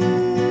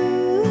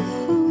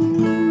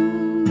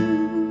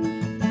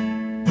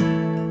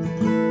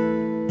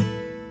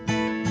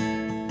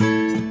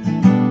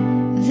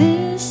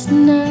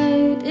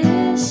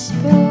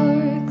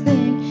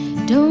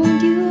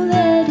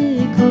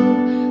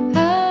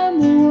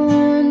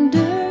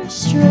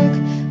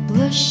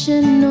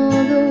 blushing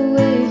all the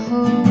way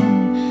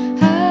home.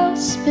 I'll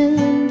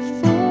spend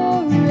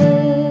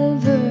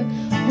forever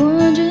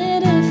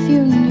wondering if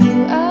you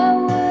knew I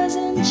was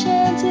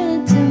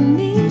enchanted to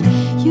meet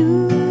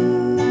you.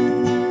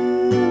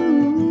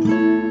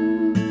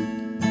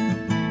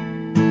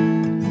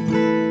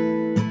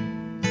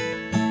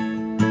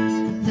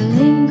 The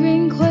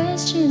lingering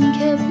question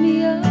kept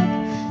me up.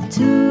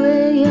 2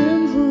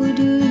 a.m. Who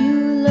do you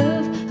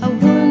love? I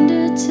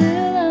wonder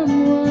till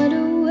I'm wide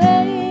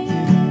awake.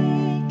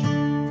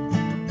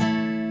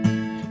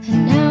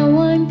 And now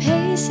I'm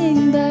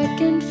pacing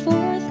back and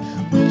forth,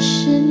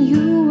 wishing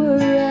you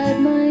were at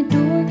my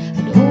door.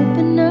 I'd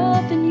open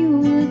up and you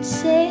would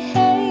say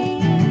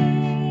hey.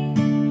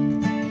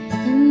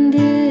 And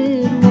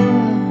it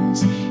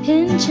was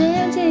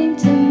enchanting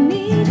to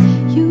meet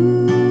you.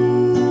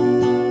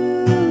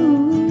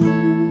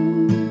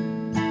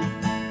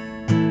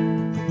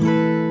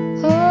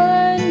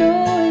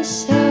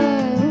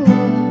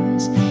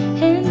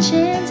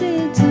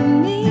 Enchanted to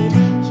meet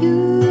you.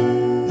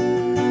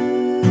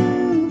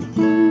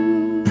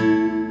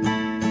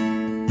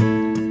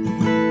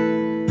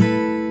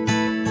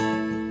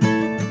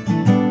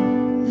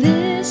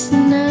 This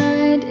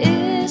night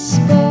is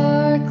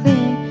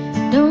sparkling,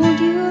 don't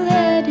you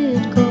let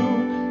it go.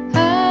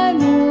 I'm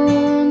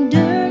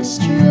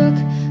wonderstruck,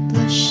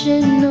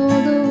 blushing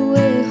all the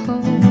way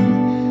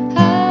home.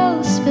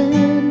 I'll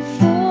spend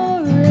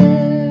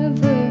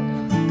forever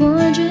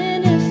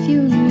wondering if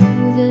you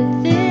knew that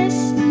this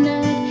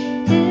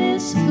night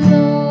is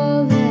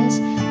flawless.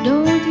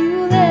 Don't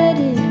you let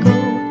it go.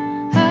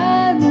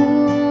 I'm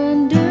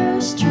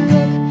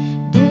wonderstruck,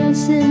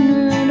 dancing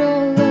around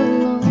all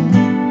alone.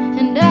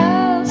 And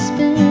I'll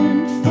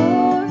spend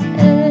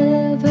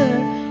forever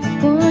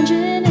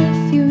wondering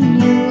if you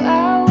knew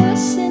I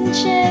was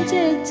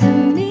enchanted to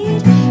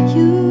meet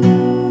you.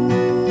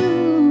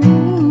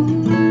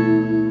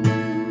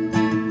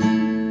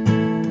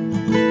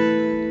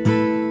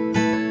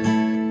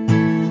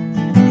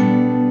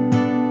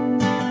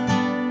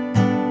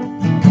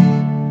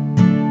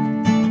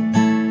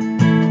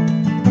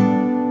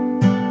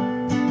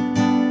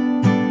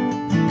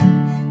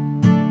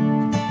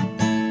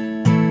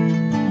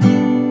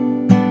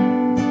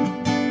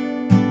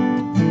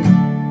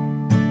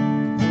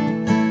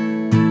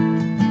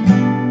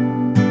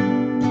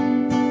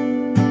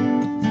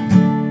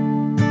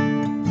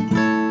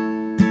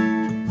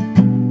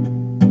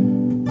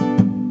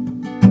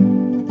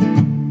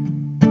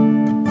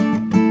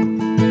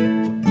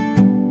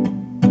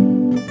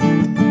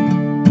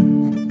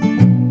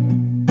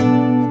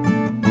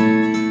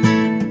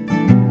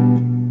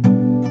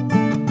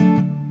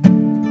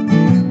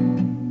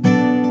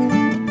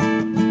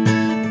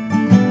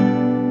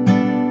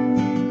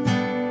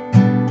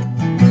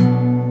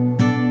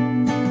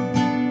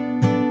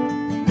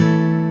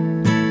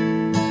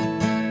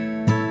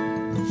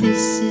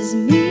 This is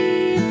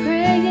me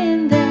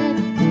praying that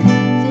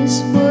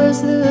this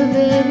was the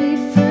very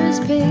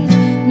first page,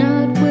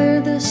 not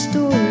where the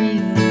story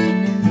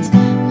ends.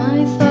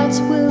 My thoughts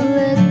will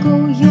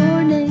echo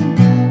your name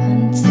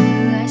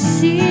until I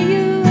see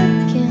you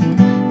again.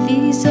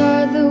 These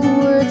are the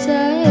words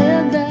I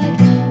held back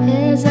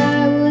as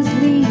I was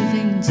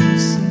leaving too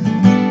soon.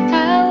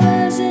 I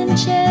was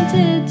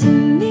enchanted to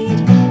meet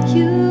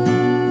you.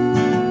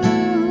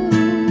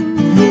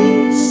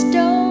 Please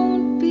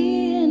don't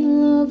be in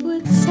love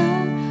with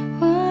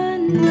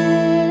someone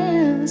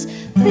else.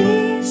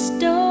 Please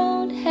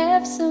don't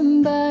have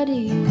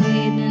somebody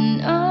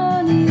waiting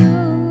on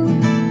you.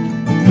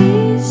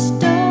 Please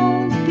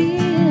don't be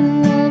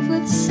in love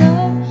with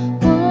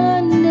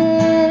someone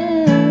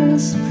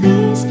else.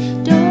 Please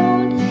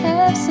don't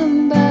have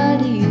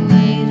somebody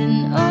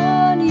waiting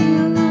on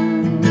you.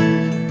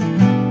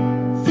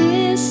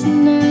 This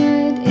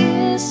night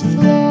is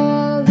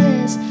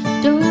flawless,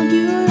 don't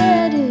you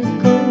let it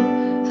go.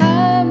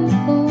 I'm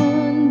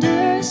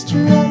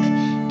wonderstruck,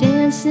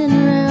 dancing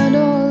around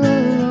all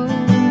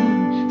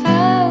alone.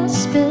 I'll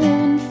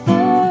spend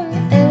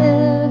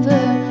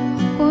forever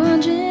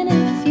wondering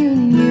if you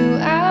knew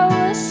I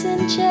was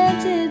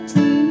enchanted to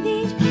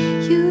meet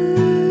you.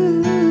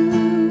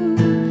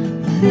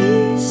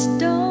 Please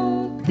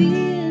don't be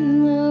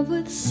in love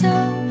with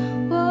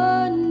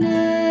someone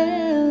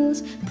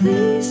else.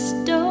 Please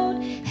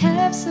don't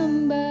have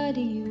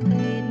somebody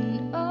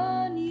waiting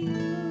on you.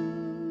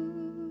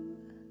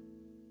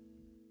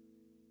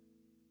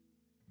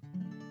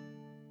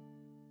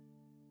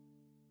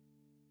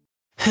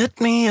 Hit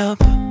me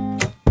up,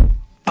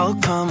 I'll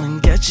come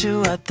and get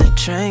you at the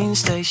train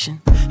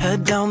station.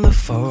 Head down the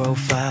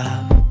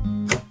 405,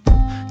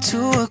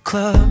 2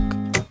 o'clock.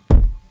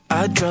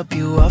 I drop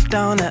you off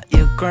down at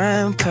your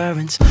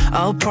grandparents'.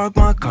 I'll park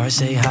my car,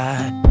 say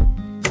hi.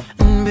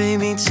 And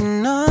baby,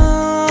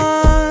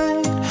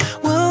 tonight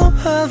we'll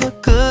have a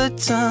good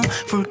time.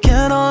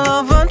 Forget all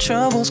of our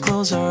troubles,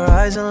 close our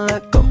eyes and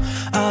let go.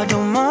 I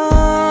don't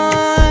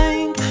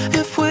mind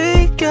if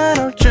we get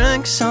our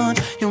drinks on.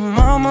 Your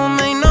mama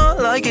may not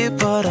like it,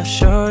 but I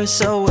sure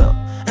so will.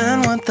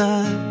 And when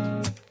the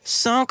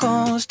sun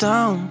goes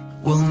down,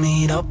 we'll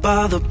meet up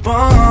by the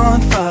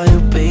bonfire.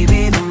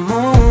 Baby, the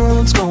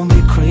moon's gonna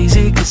be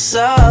crazy, 'cause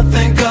I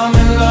think I'm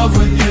in love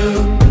with you.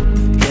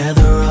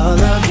 Gather all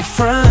of your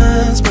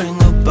friends, bring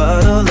a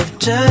bottle of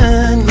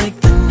gin,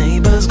 make the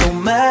neighbors go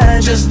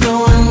mad, just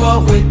doing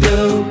what we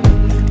do.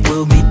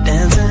 We'll be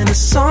dancing to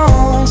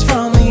songs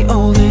from the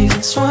old days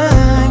and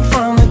swing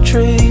from the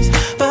trees.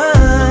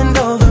 Bend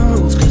all the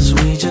rules, 'cause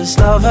we just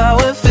love how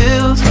it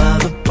feels. By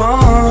the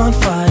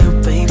bonfire,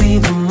 baby,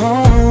 the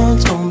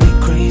moon's gonna be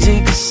crazy,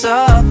 'cause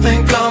I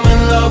think I'm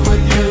in love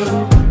with you.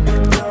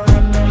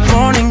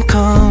 Morning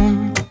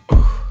come,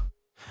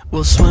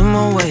 we'll swim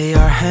away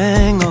our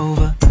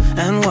hangover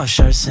and wash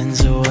our sins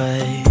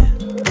away.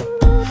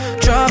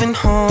 Driving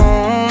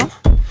home,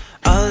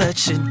 I'll let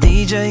you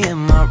DJ in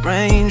my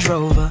Range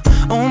Rover.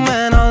 Oh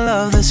man, I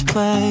love this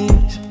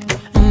place.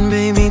 And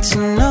baby,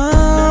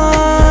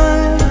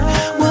 tonight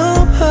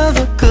we'll have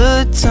a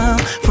good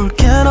time.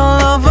 Forget all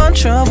of our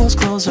troubles,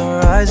 close our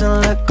eyes and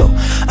let go.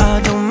 I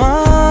don't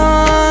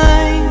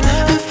mind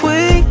if we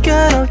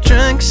get our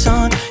drinks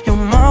on. Your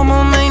mama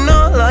may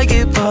not like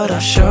it, but I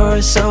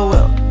sure so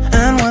will.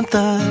 And when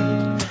the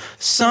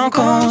sun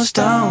goes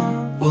down,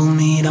 we'll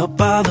meet up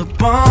by the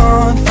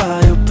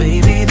bonfire.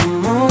 Baby, the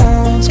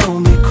moon's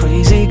gonna be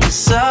crazy,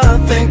 'cause I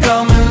think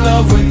I'm in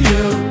love with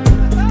you.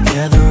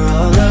 Gather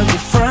all of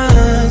your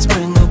friends,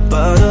 bring a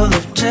bottle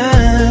of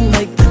gin,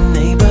 make the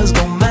neighbors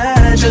go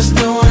mad, just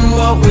doing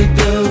what we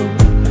do.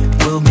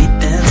 We'll be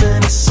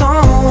dancing to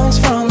songs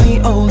from the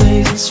old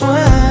days and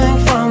swing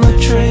from the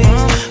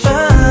trees.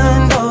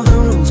 Bend all the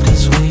rules,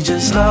 'cause we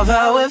just love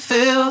how it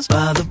feels.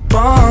 By the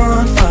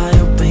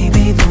bonfire,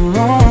 baby, the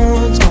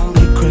moon's gonna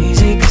be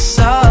crazy, 'cause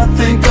I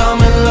think I'm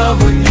in love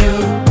with you.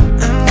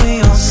 And we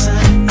all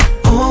sing,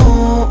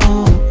 ooh,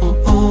 ooh, ooh,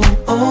 ooh,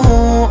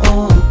 ooh,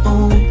 ooh,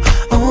 ooh,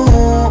 ooh,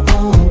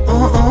 ooh,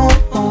 ooh,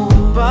 ooh.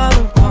 By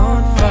the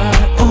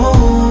bonfire, ooh,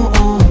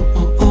 ooh,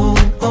 ooh, ooh,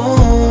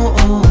 ooh,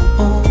 ooh,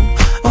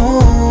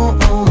 ooh,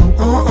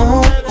 ooh,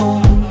 ooh,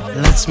 ooh.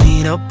 Let's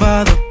meet up by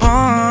the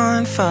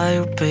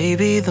bonfire,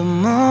 baby, the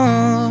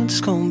moon's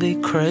gonna be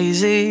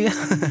crazy.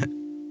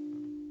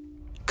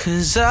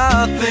 'Cause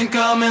I think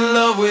I'm in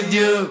love with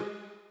you.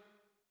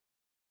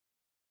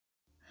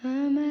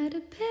 I'm at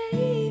a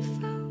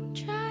payphone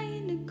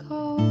trying to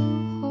call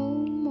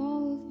home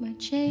all of my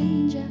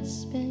change I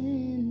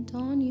spent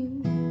on you.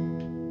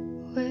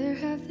 Where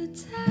have the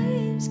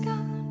times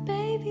gone,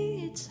 baby?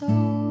 It's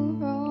all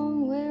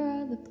wrong. Where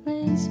are the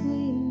plans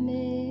we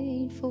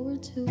made for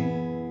two?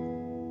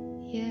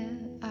 Yeah,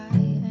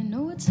 I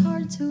know it's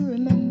hard to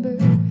remember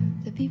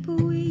the people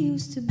we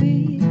used to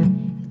be.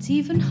 It's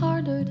even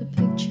harder to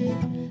picture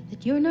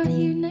that you're not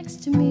here next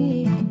to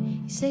me.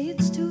 You say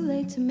it's too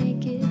late to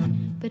make it,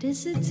 but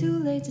is it too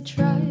late to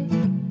try?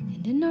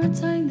 And in our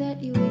time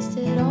that you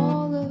wasted,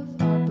 all of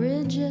our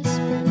bridges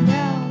burned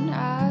down.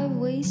 I've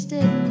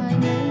wasted my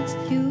nights,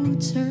 you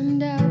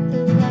turned out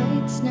the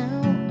lights.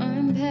 Now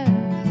I'm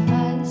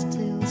paralyzed,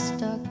 still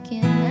stuck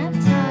in that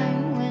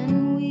time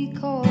when we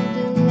called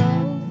it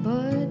love.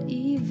 But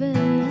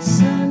even the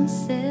sun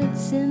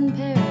sets in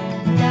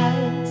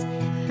paradise.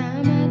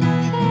 I'm at a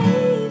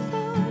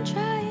payphone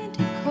trying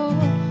to call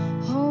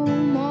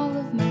home all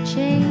of my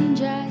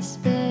change I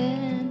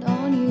spent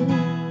on you.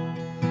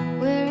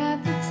 Where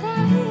have the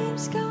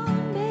times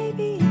gone,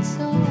 baby? It's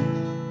all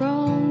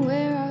wrong.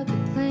 Where are the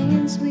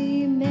plans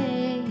we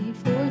made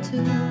for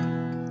two?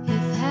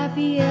 If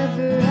happy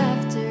ever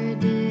after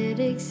did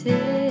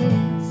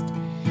exist,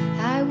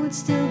 I would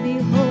still be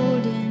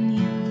holding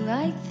you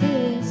like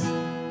this.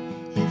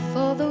 If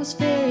all those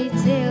fairy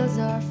tales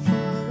are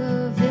full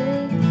of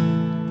it,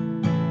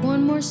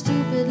 one more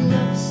stupid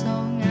love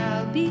song,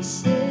 I'll be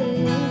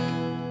sick.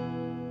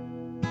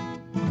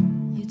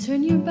 You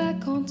turn your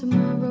back on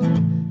tomorrow,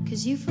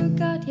 'cause you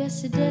forgot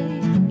yesterday.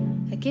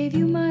 I gave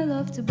you my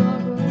love to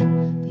borrow,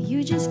 but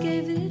you just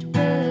gave it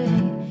away.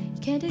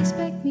 You can't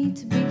expect me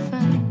to be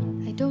fine,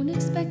 I don't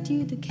expect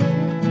you to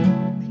care.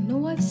 I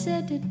know I've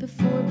said it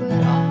before,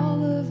 but all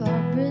of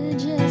our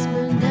bridges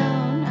burned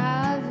down.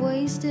 I've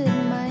wasted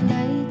my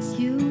nights,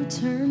 you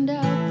turned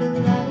out the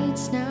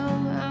lights. Now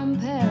I'm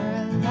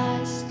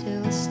paralyzed,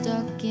 still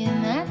stuck in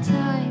that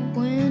time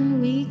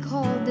when we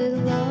called it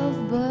love.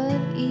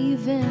 But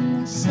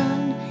even the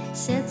sun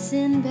sets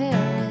in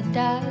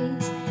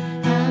paradise.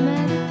 I'm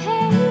at a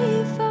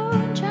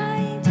payphone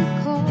trying to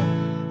call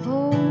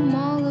home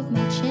all of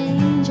my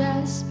change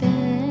I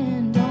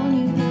spent on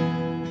you.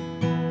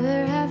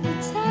 Where have the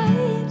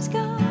times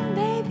gone,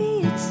 baby?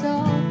 It's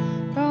all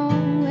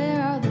wrong.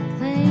 Where are the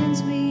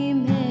plans we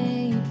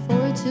made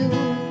for two?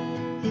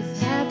 If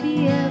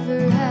happy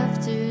ever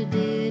after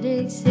did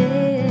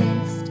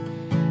exist,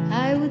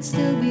 I would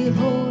still be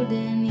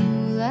holding you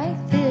like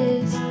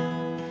this.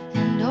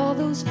 And all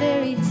those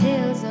fairy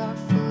tales are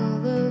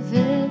full of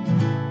it.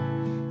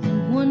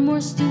 And one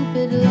more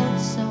stupid love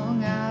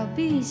song, I'll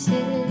be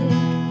sick.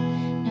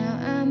 Now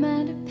I'm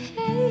at a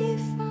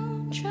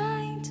payphone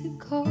trying to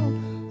call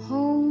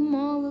home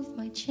all of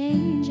my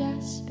change I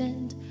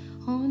spent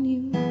on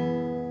you.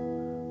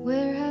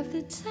 Where have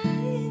the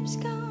times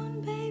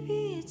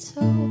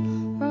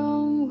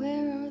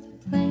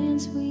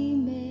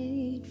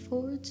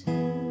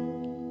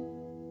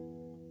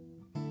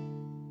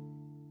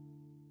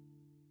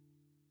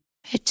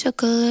It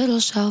took a little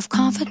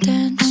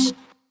self-confidence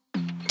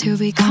to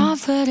be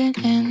confident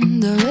in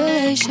the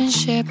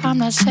relationship. I'm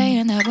not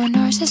saying that we're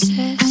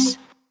narcissists,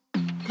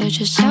 we're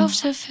just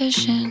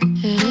self-sufficient.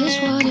 It is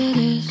what it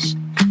is.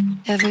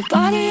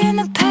 Everybody in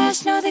the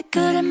past know they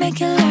couldn't make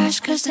it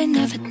last, cause they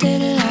never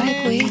did it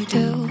like we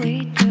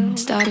do.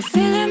 Started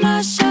feeling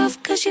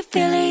myself cause you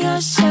feel it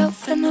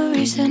yourself. And the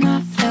reason I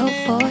fell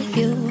for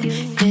you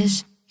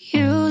is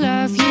you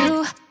love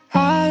you,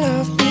 I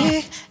love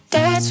me.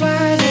 That's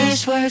why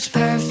this works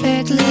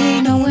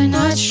perfectly. No, we're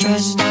not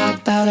stressed out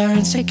about our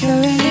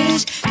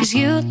insecurities, cause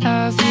you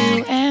love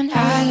you and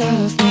I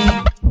love me.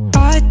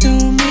 I do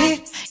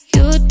me,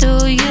 you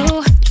do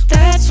you.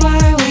 That's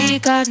why we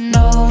got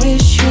no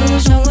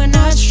issues. No, we're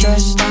not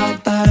stressed out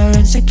about our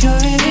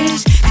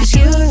insecurities, cause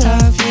you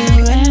love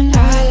you and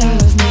I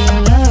love me.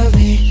 Love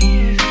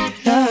me,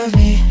 love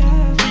me.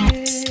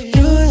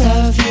 You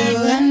love you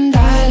and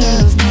I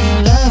love me.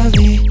 Love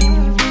me,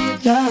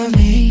 love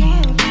me.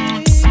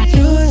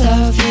 You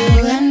love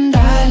you and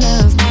I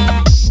love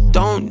me.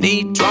 Don't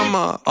need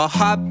drama, a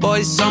hot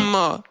boy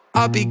summer.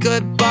 I'll be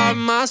good by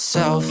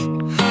myself.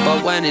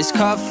 But when it's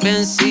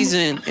cuffing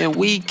season and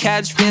we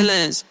catch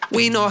feelings,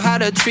 we know how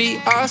to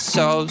treat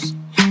ourselves.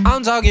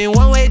 I'm talking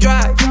one-way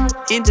drive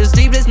into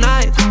sleepless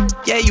nights.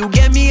 Yeah, you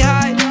get me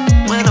high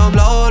when I'm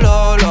low,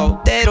 low, low.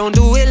 They don't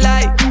do it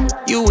like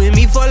you and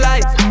me for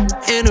life.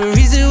 And the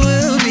reason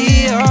we'll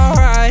be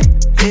alright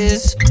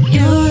is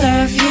you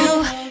love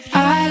you,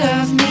 I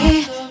love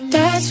me.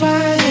 That's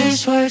why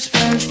this works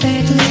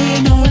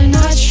perfectly. No, we're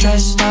not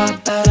stressed out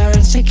about our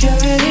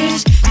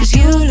insecurities, cause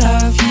you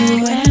love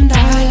you and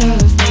I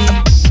love me.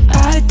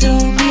 I do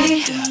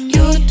me,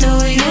 you do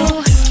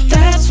you.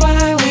 That's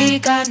why we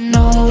got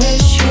no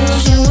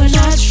issues. And we're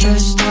not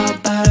stressed out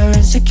about our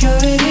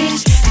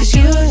insecurities, cause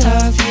you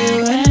love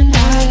you and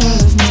I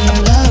love me.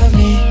 Love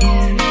me,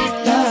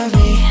 love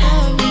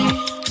me.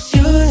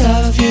 You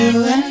love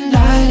you and I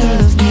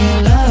love me.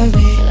 Love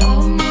me,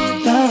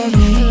 love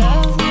me.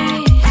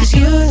 Cause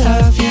you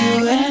love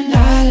you and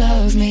I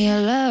love me.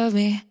 Love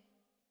me.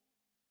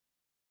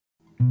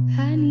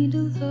 I need a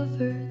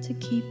lover to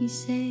keep me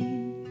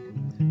sane,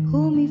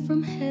 pull me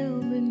from hell,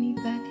 bring me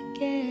back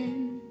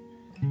again.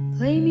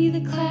 Play me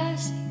the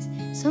classics,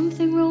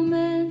 something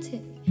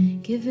romantic,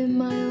 give it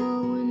my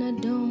all when I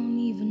don't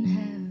even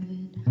have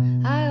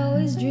it. I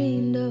always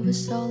dreamed of a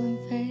solemn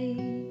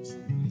face,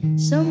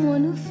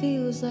 someone who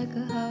feels like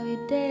a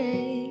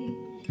holiday.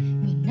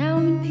 But now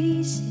I'm in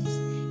pieces,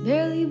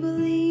 barely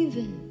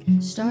believing,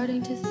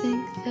 starting to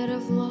think that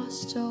I've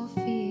lost all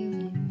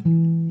feeling.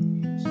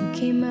 You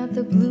came out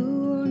the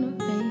blue on a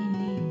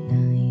rainy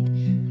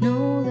night,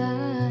 no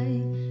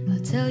lie. I'll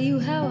tell you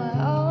how I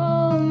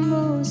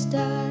almost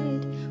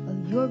died while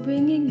you're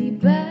bringing me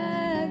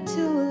back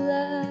to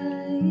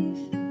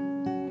life.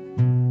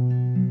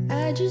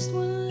 I just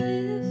wanna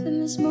live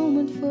in this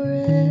moment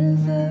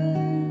forever,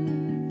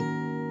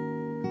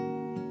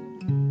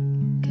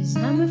 cause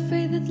I'm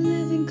afraid that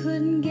living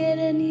couldn't get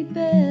any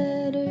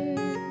better.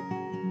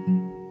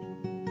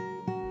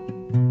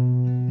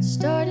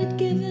 Started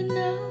giving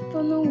up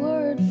on the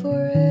word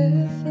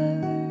forever,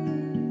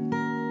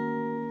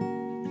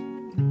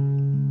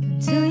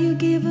 until you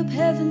gave up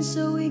heaven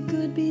so we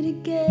could be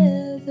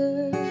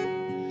together.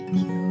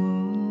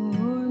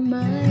 You're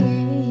my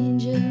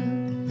angel,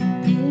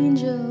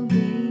 angel,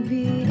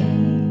 baby,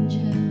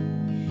 angel.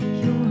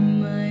 You're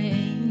my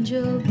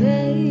angel,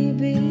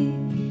 baby,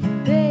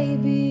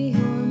 baby.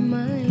 You're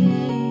my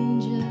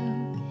angel,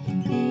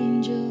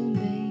 angel,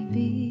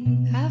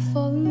 baby. I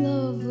fall in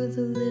love with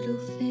the little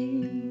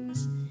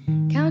things,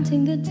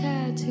 counting the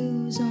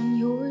tattoos on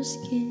your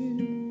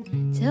skin.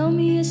 Tell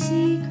me a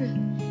secret,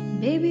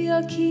 maybe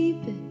I'll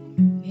keep it.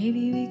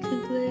 Maybe we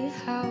could play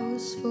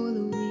house for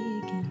the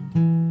weekend.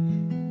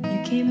 You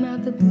came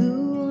out the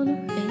blue on a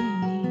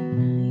rainy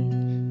night,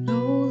 no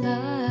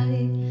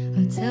lie.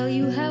 I'll tell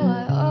you how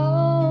I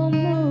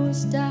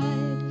almost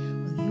died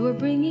while you were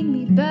bringing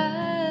me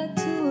back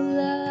to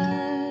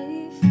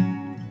life.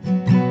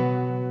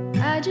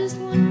 I just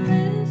wanna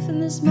live in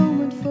this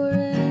moment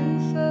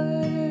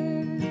forever,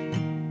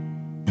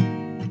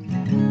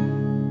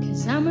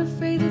 cause I'm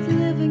afraid that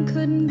living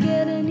couldn't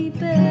get any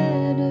better.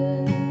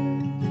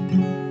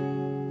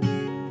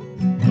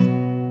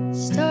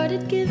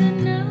 Started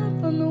giving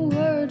up on the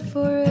word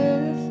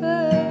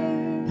forever,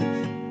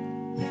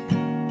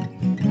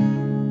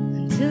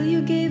 until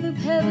you gave up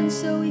heaven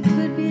so we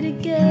could be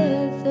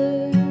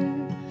together.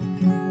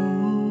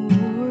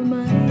 You're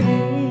my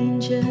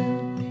angel,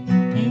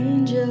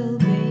 angel,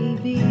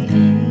 baby,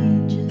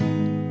 angel.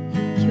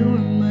 You're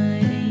my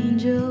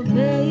angel,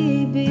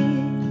 baby,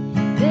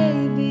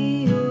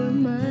 baby. You're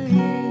my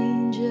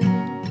angel,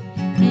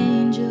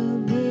 angel,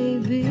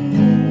 baby.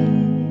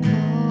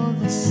 All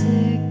the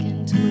sick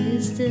and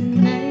twisted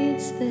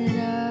nights that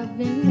I've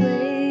been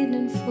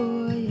waiting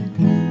for you,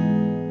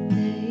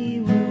 they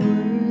were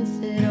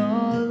worth it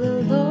all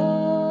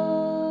along.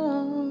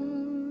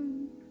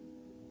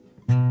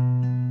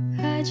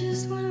 I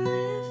just wanna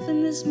live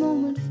in this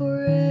moment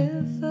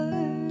forever,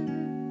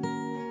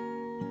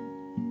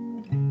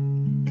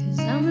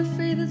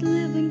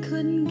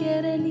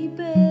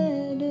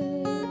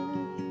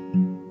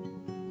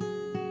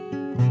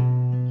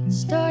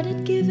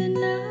 Started giving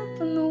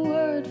up on the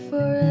word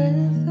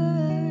forever,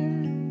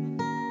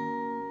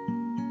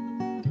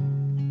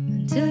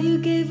 until you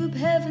gave up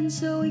heaven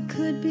so we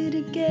could be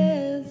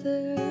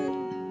together.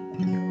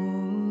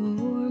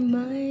 You're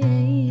my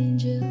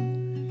angel,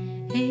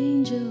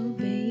 angel,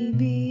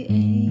 baby,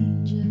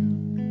 angel.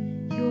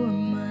 You're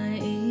my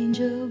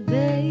angel,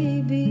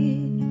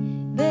 baby,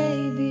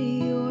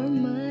 baby. You're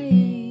my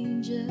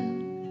angel,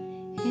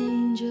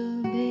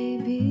 angel,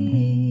 baby,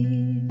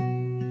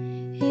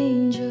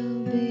 angel.